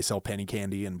neighborhood. They sell penny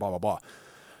candy and blah, blah, blah.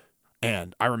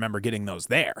 And I remember getting those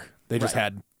there. They just Right.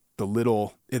 had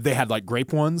they had like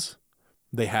grape ones.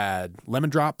 They had lemon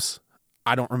drops.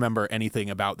 I don't remember anything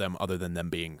about them other than them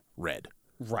being red.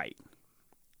 Right.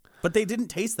 But they didn't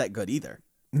taste that good either.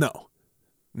 No,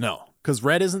 because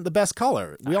red isn't the best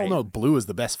color. We all I- know blue is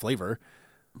the best flavor.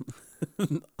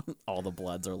 All the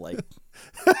Bloods are like,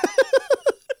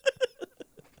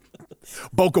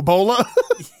 Boca Bola.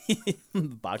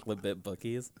 Bakla Bit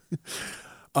Bookies.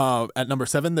 At number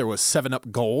 7, there was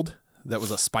 7-Up Gold. That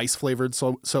was a spice flavored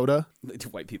soda.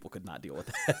 White people could not deal with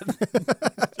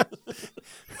that.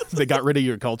 They got rid of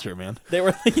your culture, man. They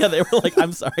were like,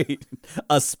 I'm sorry,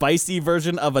 a spicy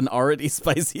version of an already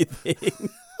spicy thing.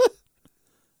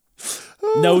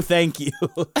 No, thank you.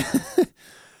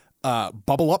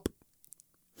 Bubble Up.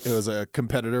 It was a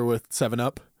competitor with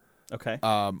 7-Up. Okay.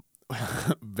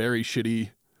 Very shitty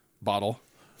bottle.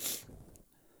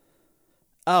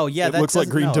 Oh yeah, It that looks like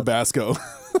doesn't- green no, Tabasco.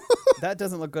 That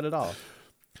doesn't look good at all.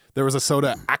 There was a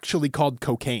soda actually called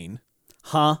cocaine,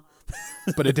 Huh?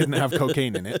 but it didn't have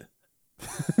cocaine in it.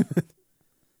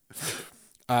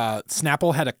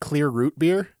 Snapple had a clear root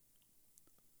beer.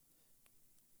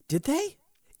 Did they?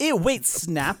 Ew, wait,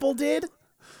 Snapple did?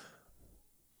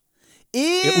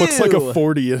 Ew. It looks like a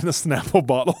 40 in a Snapple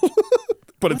bottle,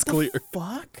 but it's clear.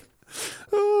 Fuck.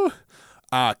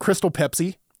 Crystal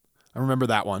Pepsi. I remember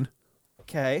that one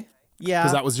Okay. Yeah.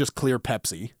 because that was just clear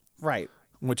Pepsi, right.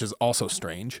 which is also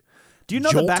strange. Do you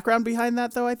know Jolt. the background behind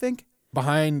that though, I think?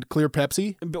 Behind clear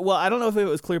Pepsi? But, well, I don't know if it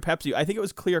was clear Pepsi. I think it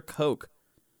was clear Coke.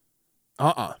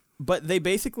 But they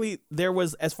basically, there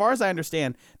was, as far as I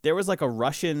understand, there was like a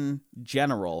Russian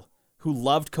general who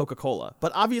loved Coca-Cola.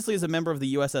 But obviously, as a member of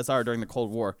the USSR during the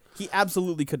Cold War, he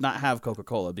absolutely could not have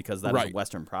Coca-Cola because that is Right. a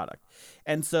Western product.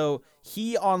 And so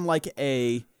he, on like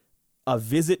a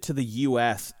visit to the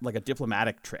U.S., like a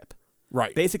diplomatic trip,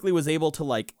 Right. basically was able to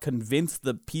like convince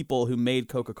the people who made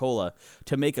Coca-Cola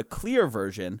to make a clear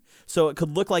version so it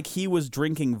could look like he was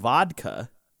drinking vodka,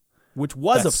 which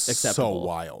was That's acceptable. so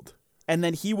wild. And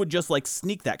then he would just like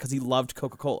sneak that because he loved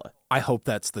Coca-Cola. I hope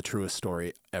that's the truest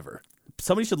story ever.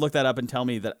 Somebody should look that up and tell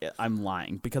me that I'm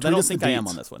lying because I Tweet don't us the think I am deets.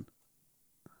 on this one.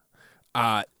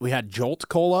 We had Jolt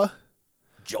Cola,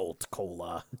 Jolt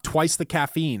Cola. twice the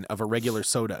caffeine of a regular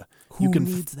soda. Who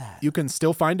needs that? You can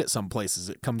still find it some places.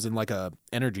 It comes in like a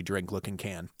energy drink looking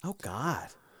can. Oh, God.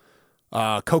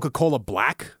 Coca-Cola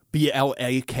Black,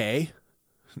 BLAK.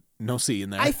 No C in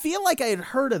there. I feel like I had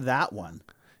heard of that one.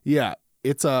 Yeah,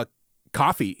 it's a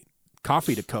coffee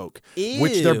to Coke,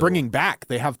 which they're Ew. bringing back.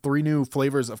 They have 3 new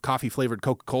flavors of coffee-flavored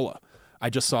Coca-Cola. I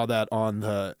just saw that on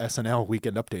the SNL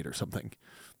Weekend Update or something.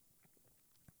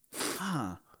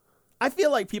 Huh. I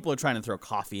feel like people are trying to throw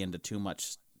coffee into too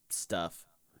much stuff.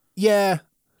 Yeah,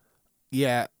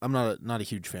 I'm not a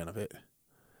huge fan of it.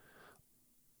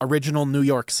 Original New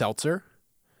York Seltzer,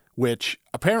 which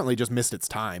apparently just missed its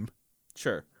time,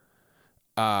 Sure.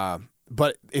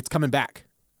 but it's coming back.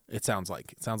 It sounds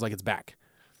like it's back.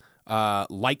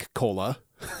 Like Cola,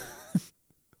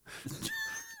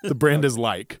 the brand is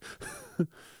like.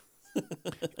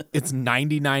 It's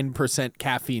 99%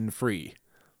 caffeine free.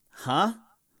 Huh?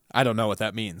 I don't know what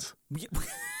that means.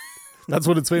 That's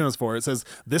what it's famous for. It says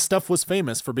this stuff was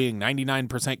famous for being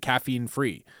 99% caffeine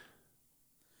free.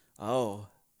 Oh.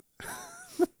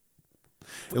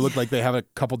 It looked like they have a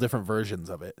couple different versions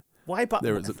of it. Why?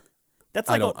 There was a, That's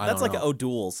I like don't- I that's don't like know.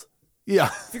 O'Doul's. yeah.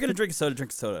 If you're gonna drink a soda,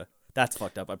 drink a soda. That's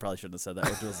fucked up. I probably shouldn't have said that.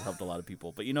 O'Doul's has helped a lot of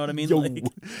people, but you know what I mean. Yo. Like,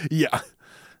 Yeah.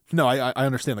 No, I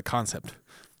understand the concept.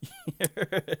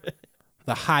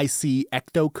 The High C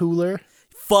Ecto Cooler.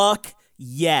 fuck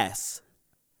yes.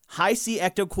 High C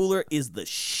Ecto Cooler is the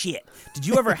shit. Did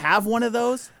you ever have one of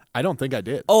those? I don't think I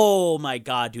did. Oh my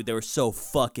god, dude, they were so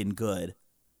fucking good.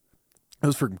 It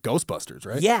was for Ghostbusters,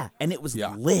 right? Yeah, and it was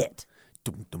Yeah. lit.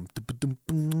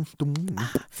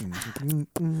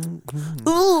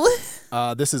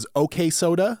 This is OK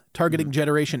Soda, targeting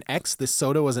Generation X. This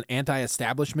soda was an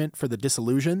anti-establishment for the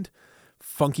disillusioned.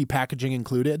 Funky packaging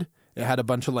included. It had a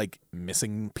bunch of like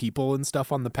missing people and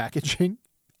stuff on the packaging.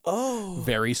 Oh,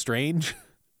 Very strange.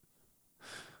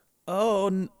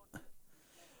 oh,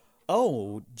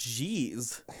 oh,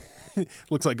 jeez.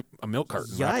 Looks like a milk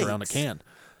carton wrapped around a Yikes. can.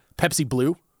 Pepsi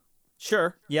Blue.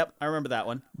 Sure. Yep, I remember that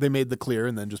one. They made the clear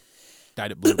and then just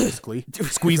dyed it blue, basically.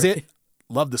 Squeeze It.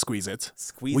 Love the Squeeze It's.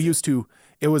 Squeeze We It. used to,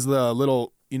 it was the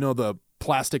little, the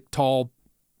plastic tall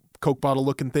Coke bottle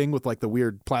looking thing with like the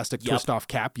weird plastic Yep. twist off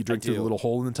cap. You drink through the do. little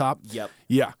hole in the top. Yep.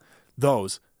 Yeah.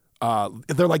 Those.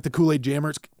 They're like the Kool-Aid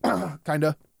Jammers, kind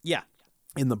of, Yeah.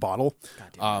 in the bottle.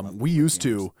 Goddamn, I love We used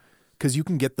to, because you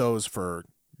can get those for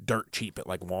dirt cheap at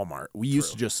like Walmart. We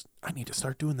used to just, I need to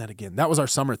start doing that again. That was our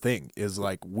summer thing, is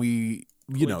like you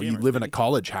Jammers, live in a baby.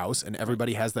 college house and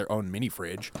everybody has their own mini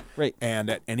fridge. Right.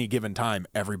 And at any given time,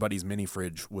 everybody's mini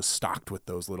fridge was stocked with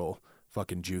those little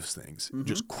fucking juice things. Mm-hmm.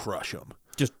 Just crush them.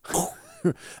 Just,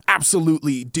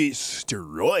 Absolutely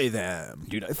destroy them.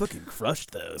 dude, I fucking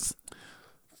crushed those.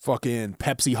 Fucking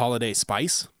Pepsi Holiday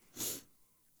Spice.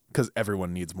 Because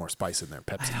everyone needs more spice in their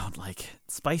I Pepsi, don't like it.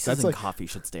 Spices That's and like- coffee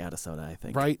should stay out of soda, I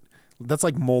think. right? That's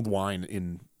like mulled wine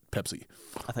in Pepsi.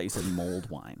 I thought you said mold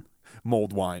wine.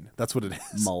 Mulled wine. That's what it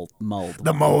is. Mold.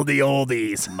 The moldy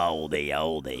oldies. Moldy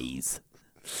oldies.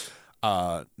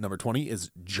 Number 20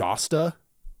 is Josta.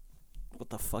 What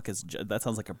the fuck is that?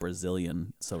 Sounds like a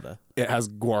Brazilian soda. It has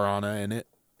guarana in it,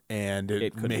 and it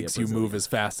It could be a makes you move Brazilian. as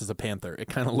fast as a panther. It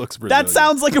kind of looks Brazilian. That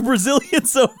sounds like a Brazilian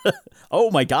soda. Oh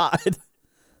my god.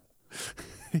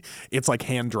 It's like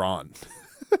hand drawn.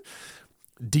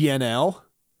 DNL.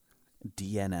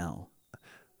 DNL.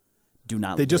 Do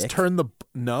not. They just lick? turned the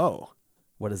no.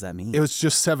 What does that mean? It was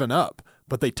just 7-Up,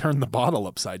 but they turned the bottle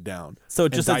upside down. So it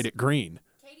and just dyed says- it green.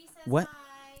 Katie says What? hi.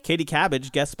 Katie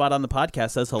Cabbage, guest spot on the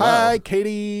podcast, says hello. Hi,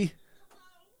 Katie.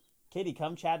 Katie,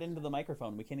 come chat into the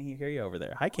microphone. We can't hear you over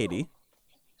there. Hi, Katie.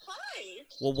 Hi.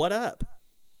 Well, what up?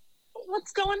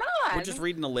 What's going on? We're just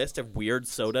reading a list of weird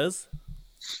sodas.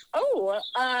 Oh,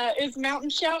 is Mountain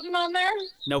Shouting on there?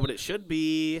 No, but it should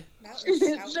be.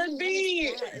 It should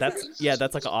be.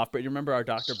 That's like an off-brand. You remember our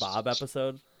Dr. Bob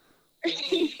episode?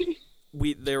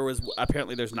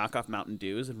 Apparently there's knockoff Mountain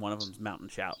Dews, and one of them's Mountain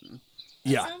Shoutin'.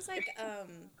 Yeah. Sounds like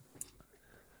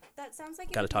that sounds like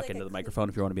it Got to would be talk like into a the microphone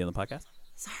if you want to be on the podcast.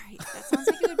 Sorry, that sounds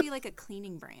like it would be like a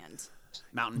cleaning brand.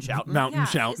 Mountain Shoutin'. Mountain Yeah,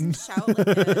 shouting. isn't Shout like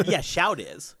a, Yeah, Shout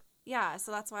is. yeah,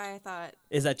 so that's why I thought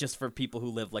Is that just for people who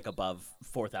live like above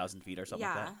 4,000 feet or something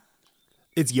yeah. like that?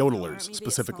 It's Or yodelers maybe it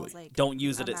specifically. smells like Don't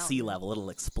use a it at sea mountain. level; it'll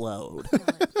explode. No,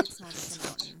 it smells like a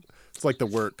mountain. It's like the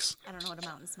works. I don't know what a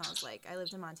mountain smells like. I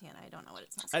lived in Montana. I don't know what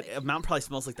it smells A like. mountain probably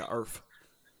smells like the earth.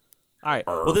 All right.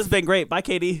 Well, this has been great. Bye,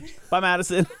 Katie. Bye,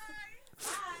 Madison.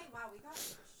 Hi. Wow, we got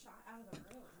shot out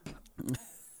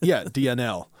Yeah,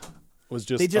 DNL was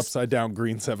They just- upside down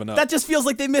green 7-Up. That just feels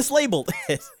like they mislabeled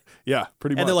it. Yeah,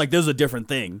 pretty much. And they're like, "This is a different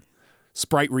thing."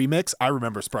 Sprite Remix. I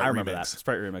remember Sprite I remember Remix. that.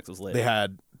 Sprite Remix was lit. They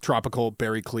had Tropical,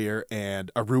 Berry Clear,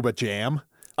 and Aruba Jam.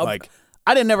 Like,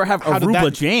 I didn't never have How did Aruba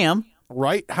that- Jam.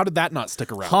 right? How did that not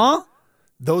stick around? Huh?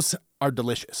 Those are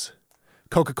delicious.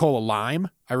 Coca-Cola Lime.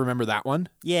 I remember that one.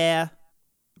 Yeah.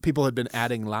 People had been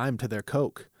adding lime to their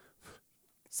Coke.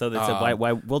 So they said,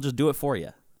 "Why? We'll just do it for you."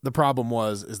 The problem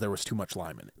was there was too much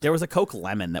lime in it. There was a Coke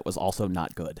Lemon that was also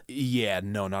not good. Yeah,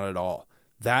 no, not at all.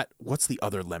 What's the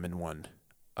other lemon one?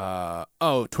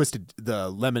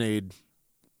 The lemonade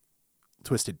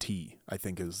twisted tea, I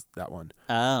think is that one.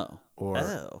 Oh.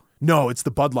 Or no, it's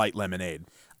the Bud Light lemonade.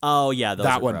 Oh yeah, those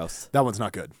that are one. gross. That one's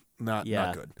not good. Not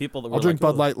Yeah, good. people that were I'll drink like,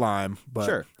 Bud "Ooh." Light lime, but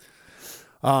Sure.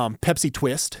 Pepsi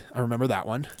Twist. I remember that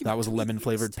one. That was a lemon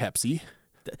flavored Pepsi.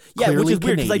 Yeah, which Clearly is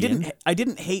weird because Canadian. I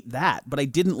didn't hate that, but I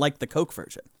didn't like the Coke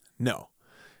version. No.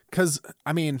 Because,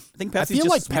 I mean, think I Pepsi's feel just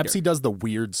like sweeter. Pepsi does the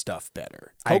weird stuff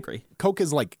better. I agree. Coke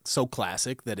is like so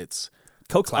classic that it's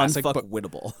Coke's classic, but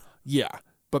unfuckwittable. yeah.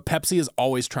 But Pepsi is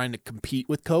always trying to compete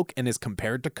with Coke and is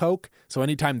compared to Coke. So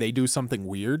anytime they do something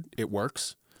weird, it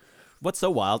works. What's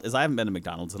so wild is I haven't been to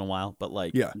McDonald's in a while, but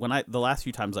like Yeah. when the last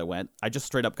few times I went, I just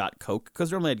straight up got Coke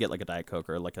because normally I'd get like a Diet Coke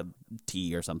or like a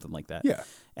tea or something like that. Yeah.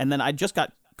 And then I just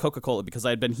got Coca-Cola because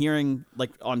I had been hearing like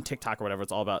on TikTok or whatever,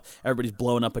 it's all about everybody's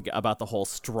blowing up about the whole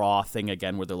straw thing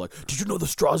again, where they're like, "Did you know the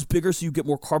straw's bigger so you get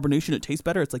more carbonation? It tastes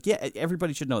better." It's like, yeah,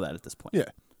 everybody should know that at this point. Yeah.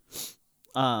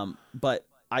 But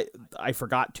I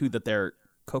forgot too that their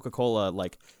Coca-Cola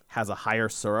like has a higher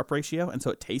syrup ratio, and so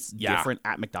it tastes Yeah. different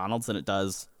at McDonald's than it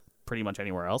does pretty much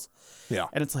anywhere else. Yeah.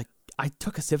 And it's like I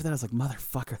took a sip of that, I was like,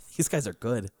 motherfucker, these guys are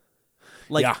good.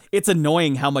 Like Yeah. it's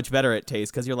annoying how much better it tastes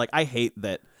because you're like, I hate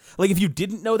that. Like if you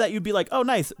didn't know that, you'd be like, oh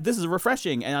nice, this is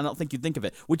refreshing, and I don't think you'd think of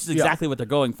it, which is exactly what they're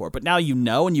going for. But now you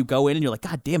know, and you go in and you're like,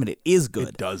 God damn it, it is good.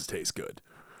 It does taste good.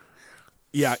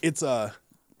 Yeah, it's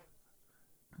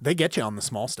they get you on the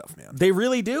small stuff, man. They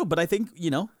really do, but I think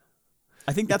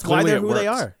I think that's why Clearly they're it who they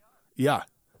works. are. Yeah.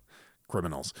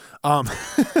 Criminals.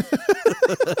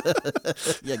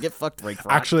 Yeah, get fucked, Rick.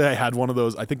 Actually, I had one of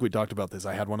those. I think we talked about this.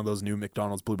 I had one of those new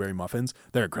McDonald's blueberry muffins.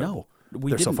 They're incredible. No,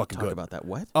 we They're didn't so fucking talk good. about that.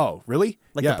 What? Oh, really?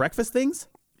 Like yeah. the breakfast things?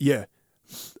 Yeah.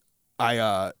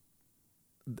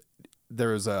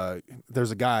 There's a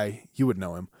guy, you would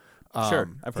know him. Sure,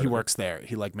 I've heard he of works there.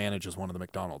 He like manages one of the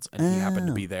McDonald's, and he happened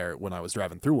to be there when I was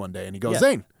driving through one day. And he goes, Yeah.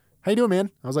 "Zane, how you doing,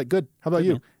 man?" I was like, "Good. How about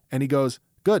you?" man. And he goes,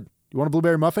 "Good. You want a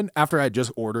blueberry muffin?" After I had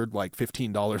just ordered like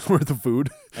 $15 worth of food,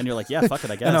 And you're like, yeah, fuck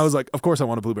it, I guess. and I was like, "Of course I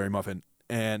want a blueberry muffin."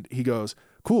 And he goes,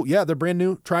 "Cool. Yeah, they're brand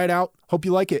new. Try it out. Hope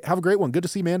you like it. Have a great one. Good to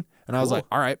see you, man." And I was Cool. like,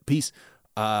 "All right, peace."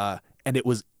 And it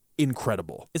was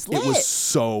incredible. It's It was lit.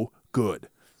 so good.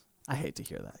 I hate to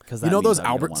hear that because You know those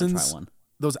Albertsons,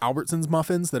 those Albertsons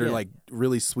muffins that are Yeah. like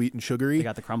really sweet and sugary. They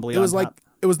got the crumbly It was on like top.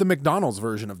 it was the McDonald's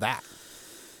version of that.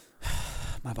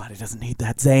 My body doesn't need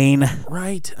that, Zane.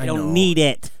 Right. I don't need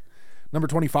it. Number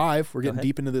 25. We're getting ahead.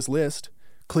 deep into this list.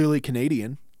 Clearly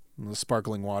Canadian. The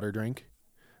sparkling water drink.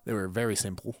 They were very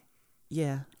simple.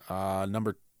 Yeah,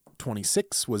 Number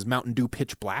 26 was Mountain Dew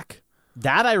Pitch Black.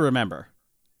 that I remember.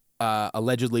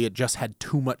 Allegedly, it just had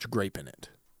too much grape in it.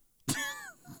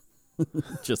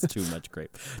 Just too much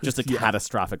grape. Just a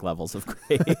catastrophic levels of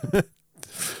grape.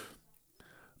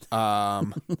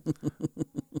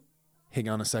 Hang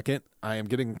on a second. I am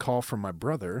getting a call from my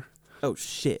brother. Oh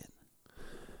shit.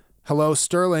 Hello,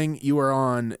 Sterling. You are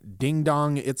on Ding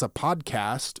Dong. It's a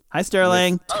podcast. Hi,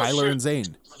 Sterling. with Tyler and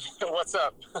Zane. What's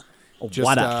up? Just,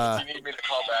 what up? If you need me to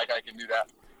call back, I can do that.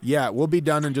 Yeah, we'll be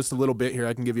done in just a little bit here.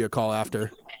 I can give you a call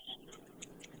after.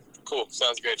 Cool.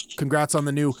 Sounds good. Congrats on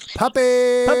the new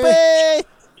puppy. Puppy!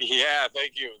 Yeah,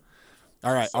 thank you.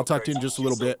 All right, I'll talk to you in great. just a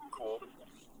little So bit. Cool.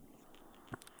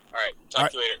 All right. Talk All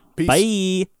right. to you later.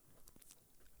 Peace. Bye.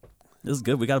 This is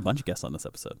good. We got a bunch of guests on this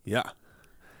episode. Yeah,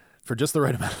 for just the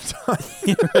right amount of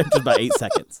time. Just about 8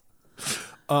 seconds.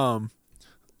 Oh,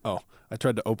 I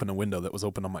tried to open a window that was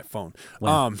open on my phone.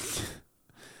 Wow.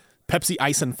 Pepsi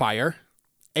Ice and Fire.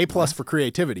 A+ for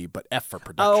creativity, but F for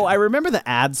production. Oh, I remember the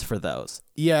ads for those.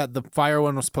 Yeah, the fire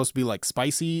one was supposed to be like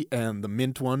spicy, and the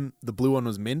mint one, the blue one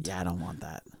was mint. Yeah, I don't want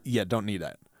that. Yeah, don't need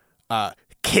that.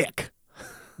 Kick.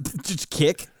 Just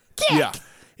kick? Yeah,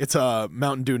 it's a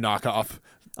Mountain Dew knockoff.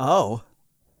 Oh.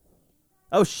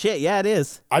 Oh, shit. Yeah, it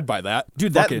is. I'd buy that.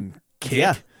 Dude, that- Fucking Kick.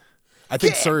 yeah. I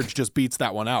think Surge just beats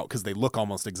that one out because they look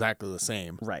almost exactly the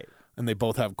same. Right. And they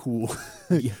both have cool.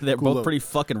 Yeah, they're cool both pretty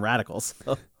fucking radicals.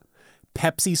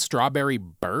 Pepsi Strawberry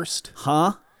Burst.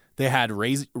 Huh? They had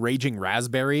Raging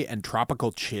Raspberry and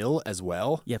Tropical Chill as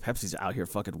well. Yeah, Pepsi's out here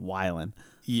fucking wildin'.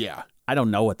 Yeah. I don't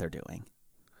know what they're doing.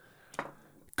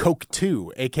 Coke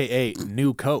 2, aka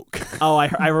New Coke. Oh,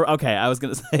 okay. I was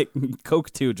gonna say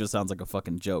Coke 2 just sounds like a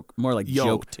fucking joke. More like Yo.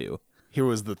 Joke 2. Here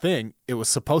was the thing: it was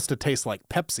supposed to taste like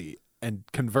Pepsi and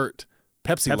convert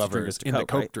Pepsi Pepsi lovers drinkers to into Coke,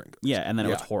 Coke right? drinkers. Yeah, and then it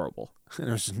was Yeah. horrible. And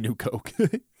it was just New Coke.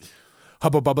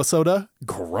 Hubba Bubba soda,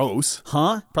 gross.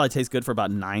 Huh? Probably tastes good for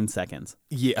about 9 seconds.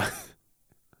 Yeah.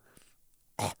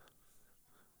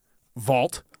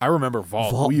 Vault. I remember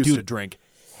Vault. Vault, We used to dude. drink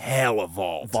hella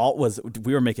Vault. Vault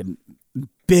we were making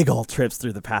big old trips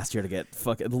through the past year to get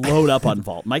fucking load up on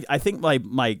Vault. I think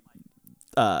my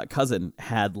cousin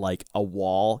had like a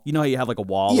wall. You know how you have like a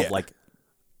wall Yeah. of like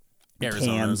Arizona's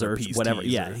cans or Peace whatever.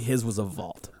 Teas Yeah, or- his was a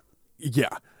Vault. Yeah.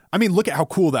 I mean, look at how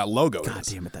cool that logo God is.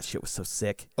 damn it, that shit was so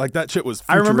sick. Like that shit was.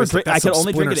 I remember futuristic. I That's could some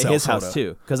only drink it Splinter at his Cell house soda.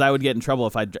 too, because I would get in trouble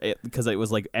because it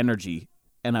was like energy,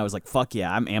 and I was like, "Fuck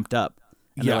yeah, I'm amped up."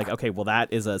 And Yeah. they're like, "Okay, well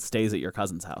that is a stays at your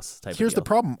cousin's house." Type Here's of the deal.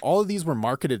 problem: all of these were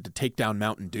marketed to take down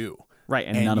Mountain Dew. Right,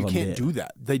 and none you of them can't did. do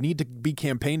that. They need to be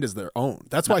campaigned as their own.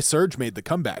 That's why Surge made the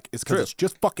comeback. Is because True. it's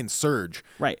just fucking Surge.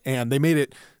 Right. And they made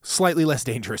it slightly less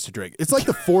dangerous to drink. It's like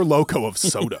the Four Loko of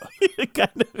soda. It kind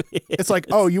of is. It's like,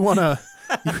 oh, you want to,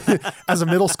 as a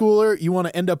middle schooler, you want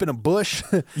to end up in a bush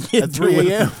at 3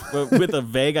 a.m. with a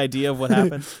vague idea of what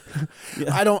happened.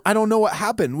 I don't know what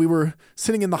happened. We were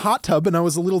sitting in the hot tub and I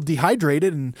was a little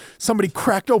dehydrated and somebody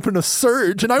cracked open a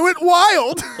Surge and I went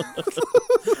wild.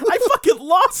 I fucking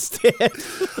lost it.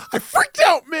 I freaked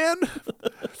out, man.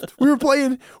 We were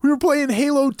playing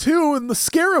Halo 2 and the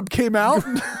Scarab came out.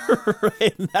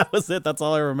 Right, and that was it. That's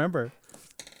all I remember.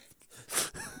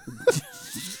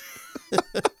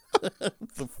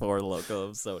 The Four Loko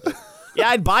of soda. Yeah,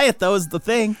 I'd buy it though. Is the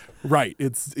thing. Right.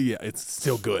 It's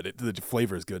still good. The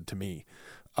flavor is good to me.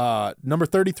 Number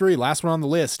 33, last one on the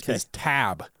list is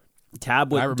Tab.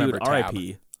 Tab I with remember dude. Tab.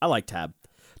 R.I.P. I like Tab.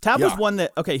 Tab was Yeah. one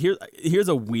that here's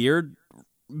a weird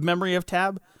memory of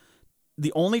Tab.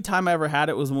 The only time I ever had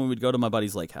it was when we'd go to my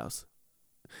buddy's lake house,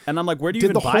 and I'm like, where do you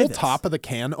Did even the buy whole this? top of the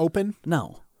can open?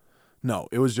 No, No,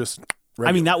 it was just regular.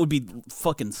 I mean that would be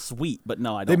fucking sweet, but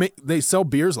no, I don't. they sell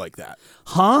beers like that.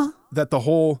 Huh? That the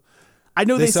whole I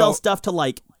know They they sell sell- stuff to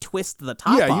like twist the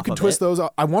top. yeah, you off can of twist it. those.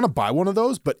 I want to buy one of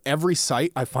those, but every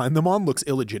site I find them on looks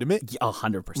illegitimate.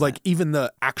 100%. Like even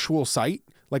the actual site,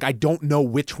 like I don't know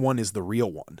which one is the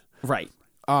real one. right.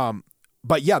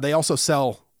 But yeah, they also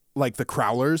sell like the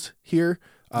crowlers here.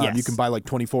 Yes. You can buy like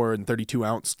 24 and 32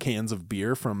 ounce cans of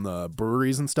beer from the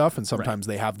breweries and stuff, and sometimes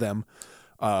they have them.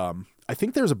 I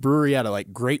think there's a brewery out of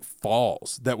like Great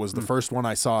Falls that was the first one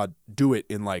I saw do it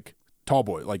in like tall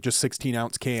boy, like just 16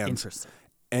 ounce cans. Interesting.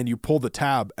 And you pull the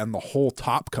tab, and the whole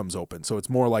top comes open, so it's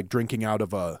more like drinking out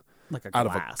of a Like a out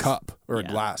of glass. a cup or a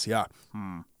Yeah. glass. Yeah,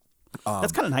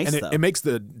 That's kind of nice and though. it makes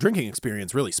the drinking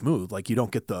experience really smooth. Like you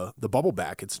don't get the bubble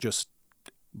back. It's just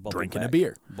Bubble drinking a back.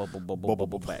 beer.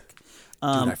 Bubble back.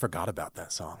 Dude, I forgot about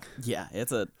that song. Yeah,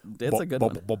 it's a good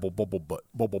bubble, one,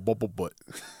 bubble butt.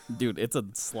 dude. It's a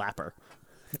slapper.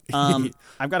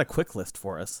 I've got a quick list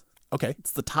for us. Okay.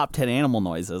 It's the top 10 animal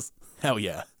noises. Hell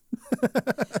yeah.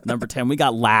 Number 10, we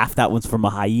got laugh. That one's from a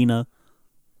hyena.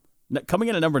 Coming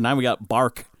in at number 9, we got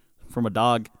bark from a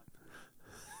dog,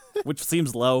 which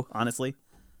seems low, honestly.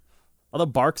 Although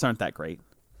barks aren't that great.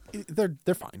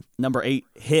 They're fine. Number 8,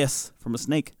 hiss from a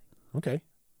snake. Okay.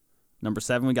 Number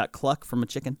 7, we got cluck from a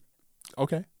chicken.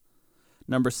 Okay.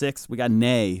 Number 6, we got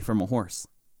neigh from a horse.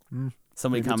 Somebody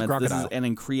Maybe it's a comments, this is crocodile." an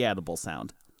incredible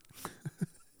sound.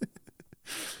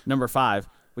 Number 5,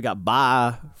 we got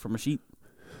ba from a sheep.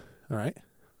 All right.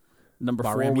 Number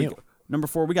Ba 4, ram we, you. number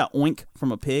 4, we got oink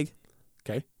from a pig.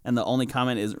 Okay. And the only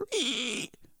comment is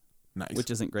Nice.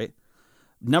 which isn't great.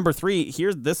 Number 3,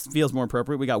 this feels more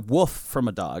appropriate. We got woof from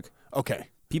a dog. okay.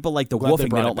 People like the Glad they woofing, they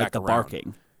brought it don't like back the around.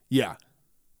 barking. Yeah.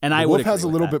 And The I wolf would has a agree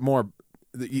with little that. bit more.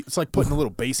 It's like putting a little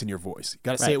bass in your voice. You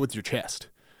got to say Right. it with your chest.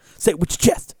 Say it with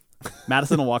your chest.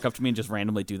 Madison will walk up to me and just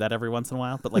randomly do that every once in a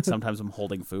while. But like sometimes I'm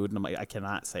holding food and I'm like, I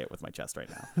cannot say it with my chest right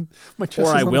now. My chest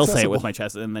Or is I will say it inaccessible. with my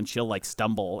chest, and then she'll like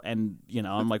stumble, and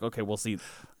I'm like, okay, we'll see.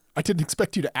 I didn't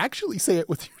expect you to actually say it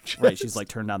with your chest. Right? She's like,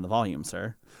 turn down the volume,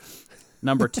 sir.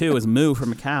 Number 2 is moo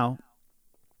from a cow.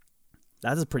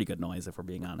 That is a pretty good noise, if we're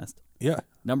being honest. Yeah.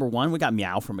 Number 1, we got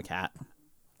meow from a cat,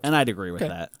 and I'd agree with Okay.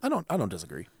 that. I don't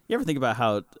disagree. You ever think about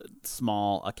how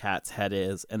small a cat's head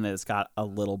is, and that it's got a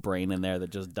little brain in there that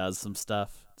just does some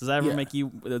stuff? Does that ever Yeah.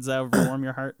 does that ever warm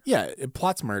your heart? Yeah. It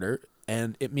plots murder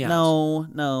and it meows.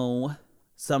 No.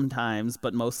 Sometimes,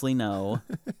 but mostly no.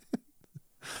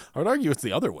 I would argue it's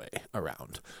the other way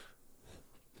around.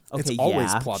 Okay,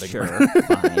 always yeah, plotting sure, murder.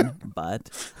 fine, but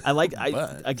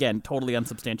But. again, totally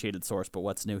unsubstantiated source, but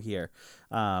what's new here?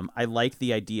 I like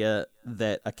the idea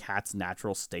that a cat's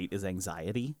natural state is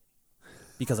anxiety,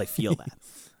 because I feel that.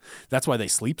 That's why they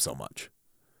sleep so much.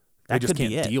 They That just could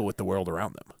be can't it. deal with the world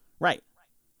around them. Right.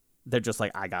 They're just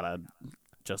like, I gotta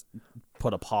just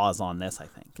put a pause on this, I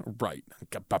think. Right.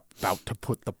 About to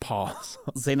put the pause.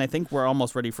 Zane, I think we're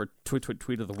almost ready for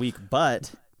tweet of the week,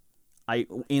 but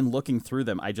in looking through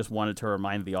them, I just wanted to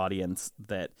remind the audience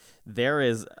that there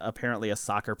is apparently a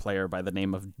soccer player by the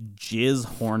name of Jizz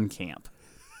Hornkamp.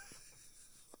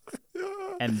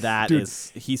 And that Dude,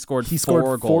 is he scored He four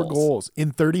scored goals, 4 goals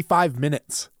in 35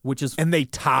 minutes, which is and they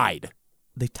tied.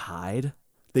 they tied.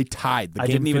 They tied. The I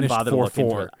game didn't even finished bother to look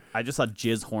into 4-4. it. I just saw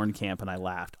Jizz Hornkamp and I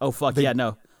laughed. Oh fuck yeah,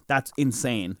 no, that's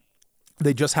insane.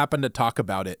 They just happened to talk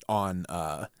about it on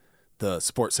the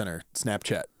Sports Center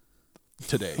Snapchat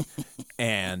today,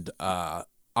 and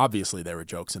obviously there were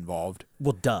jokes involved.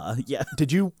 Well, duh, yeah,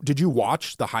 Did you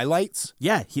watch the highlights?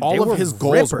 yeah. They All were of his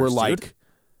goals were rippers, like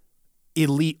dude.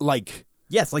 elite, like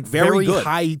Yes, like very good.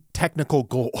 high technical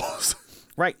goals.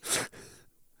 Right.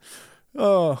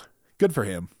 Oh, good for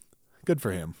him. Good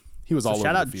for him. He was So all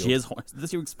shout over out the field. Jizz Horn.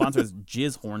 This week's sponsor is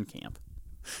Jizz Hornkamp.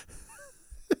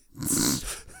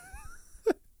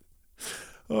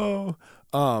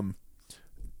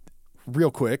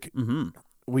 Real quick, Mm-hmm.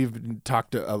 we've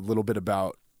talked a little bit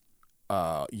about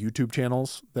YouTube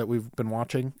channels that we've been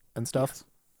watching and stuff.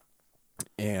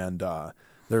 And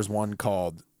there's one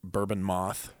called Bourbon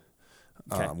Moth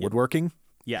Okay, yep. Woodworking.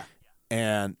 Yeah.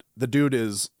 And the dude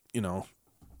is,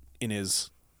 in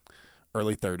his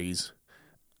early 30s.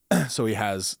 So he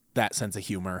has that sense of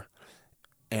humor.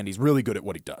 And he's really good at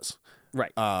what he does.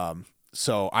 Right.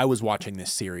 So I was watching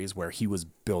this series where he was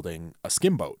building a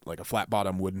skim boat, like a flat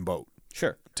bottom wooden boat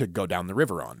Sure. to go down the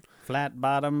river on. Flat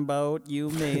bottom boat, you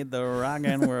made the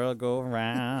rockin' world go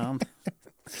round.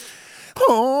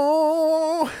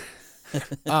 Oh.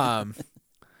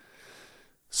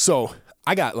 So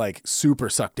I got like super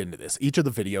sucked into this. Each of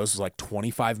the videos was like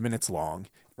 25 minutes long.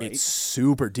 Right. It's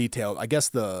super detailed. I guess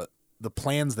the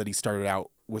plans that he started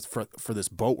out with for this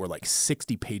boat were like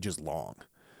 60 pages long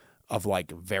of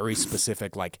like very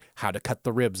specific, like how to cut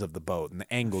the ribs of the boat and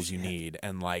the angles you need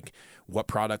and like what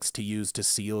products to use to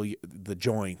seal the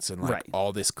joints and like Right.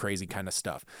 all this crazy kind of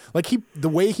stuff. Like the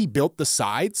way he built the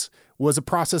sides was a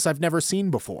process I've never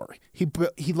seen before. He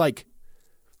like,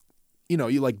 you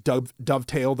like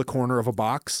dovetail the corner of a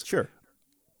box Sure.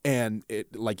 and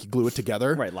it like you glue it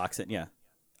together. Right, locks it, yeah.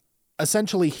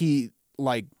 Essentially, he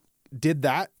like did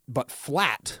that, but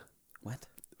flat What?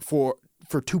 for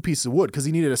 2 pieces of wood because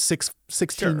he needed a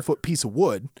 16-foot piece of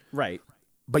wood, Right.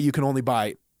 but you can only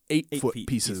buy 8-foot Pieces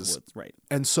pieces. of wood, right.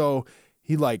 And so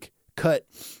he like cut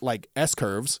like S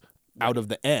curves out of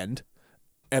the end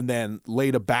and then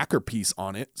laid a backer piece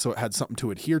on it so it had something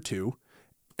to adhere to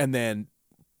and then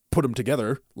put them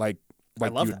together like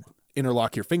love you that.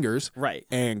 interlock your fingers Right.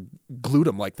 and glued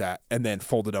them like that and then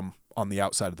folded them on the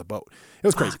outside of the boat. It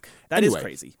was crazy. That is Anyway,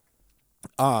 crazy.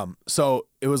 So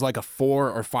it was like a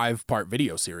 4 or 5 part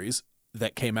video series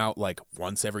that came out like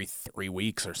once every 3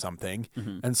 weeks or something.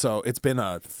 Mm-hmm. And so it's been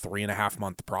a 3.5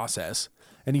 month process.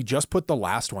 And he just put the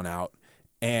last one out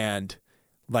and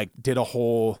like did a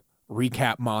whole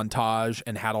recap montage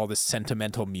and had all this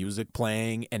sentimental music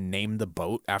playing and named the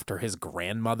boat after his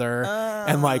grandmother.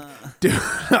 And like, dude,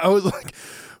 I was like,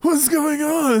 what's going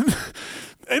on?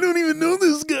 I don't even know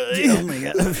this guy. Oh my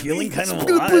God, I'm feeling kind of He's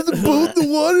gonna put the boat in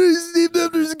the water. He's named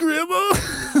after his grandma.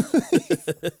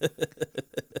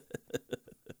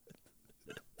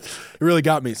 It really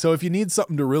got me. So if you need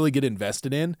something to really get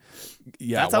invested in,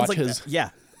 yeah, That sounds watch like his. yeah.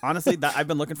 Honestly, I've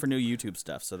been looking for new YouTube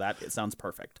stuff, so it sounds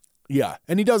perfect. Yeah,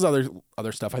 and he does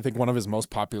other stuff. I think one of his most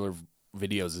popular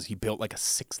videos is he built like a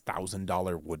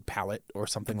 $6,000 wood pallet or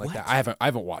something like that. I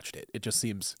haven't watched it. It just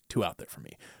seems too out there for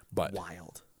me. But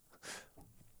Wild.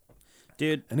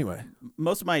 Dude, anyway,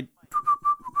 most of my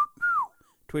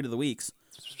tweet of the weeks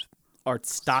are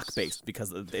stock based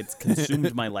because it's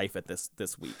consumed my life at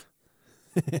this week.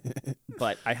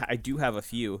 But I do have a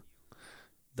few.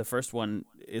 The first one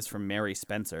is from Mary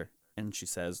Spencer, and she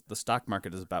says, "The stock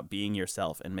market is about being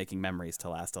yourself and making memories to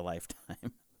last a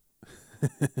lifetime."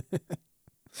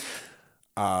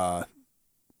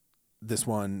 this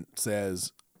one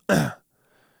says,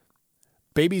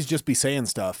 babies just be saying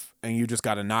stuff and you just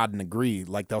got to nod and agree.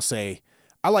 Like they'll say,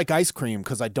 I like ice cream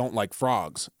because I don't like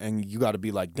frogs. And you got to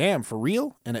be like, damn, for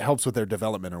real? And it helps with their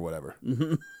development or whatever.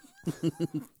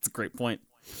 It's a great point.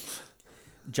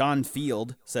 John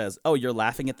Field says, "Oh, you're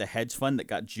laughing at the hedge fund that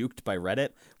got juked by Reddit?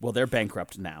 Well, they're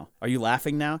bankrupt now. Are you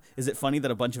laughing now? Is it funny that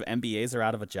a bunch of MBAs are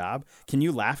out of a job? Can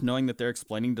you laugh knowing that they're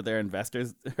explaining to their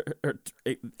investors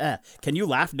Can you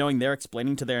laugh knowing they're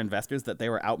explaining to their investors that they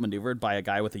were outmaneuvered by a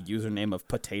guy with a username of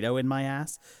potato in my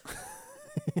ass?"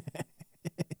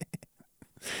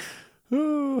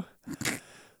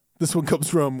 This one comes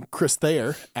from Chris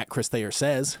Thayer, at Chris Thayer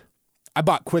says, "I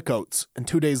bought Quick Oats, and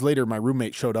 2 days later my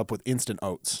roommate showed up with Instant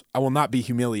Oats. I will not be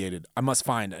humiliated. I must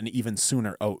find an even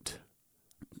sooner oat."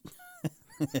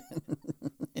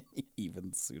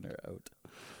 Even sooner oat.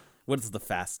 What is the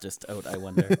fastest oat, I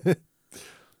wonder?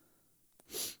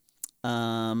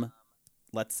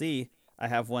 Let's see. I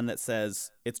have one that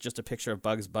says, it's just a picture of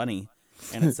Bugs Bunny,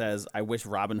 and it says, "I wish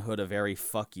Robin Hood a very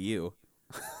fuck you."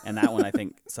 And that one, I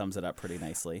think, sums it up pretty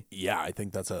nicely. Yeah, I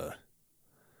think that's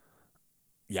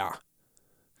yeah.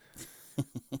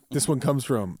 This one comes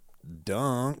from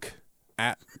Dunk,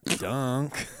 at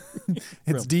Dunk.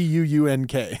 It's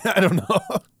Duunk. I don't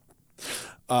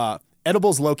know.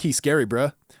 Edibles low-key scary,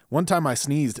 bruh. One time I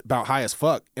sneezed about high as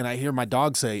fuck, and I hear my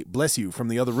dog say, "Bless you," from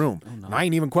the other room. And I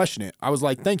ain't even question it. I was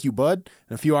like, "Thank you, bud."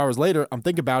 And a few hours later, I'm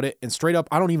thinking about it, and straight up,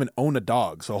 I don't even own a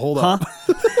dog, so hold up.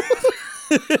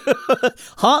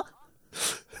 Huh?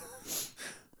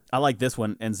 I like this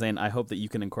one, and Zane, I hope that you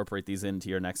can incorporate these into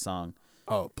your next song.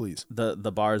 Oh, please. The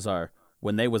bars are,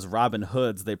 "When they was robbing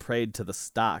hoods, they prayed to the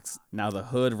stocks. Now the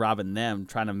hood robbing them,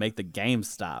 trying to make the game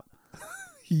stop."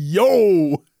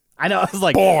 Yo! I know, I was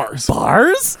like, Bars.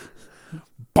 Bars?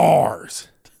 Bars.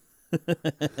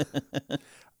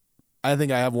 I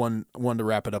think I have one to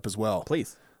wrap it up as well.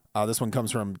 Please. This one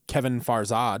comes from Kevin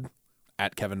Farzad,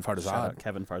 at Kevin Farzad. Shout out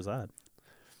Kevin Farzad.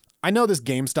 "I know this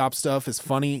GameStop stuff is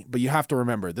funny, but you have to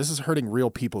remember, this is hurting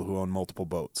real people who own multiple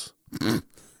boats."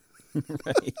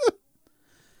 Right.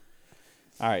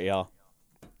 All right, y'all.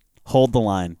 Hold the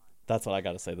line. That's what I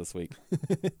got to say this week.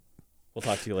 We'll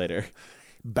talk to you later.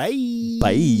 Bye.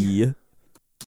 Bye.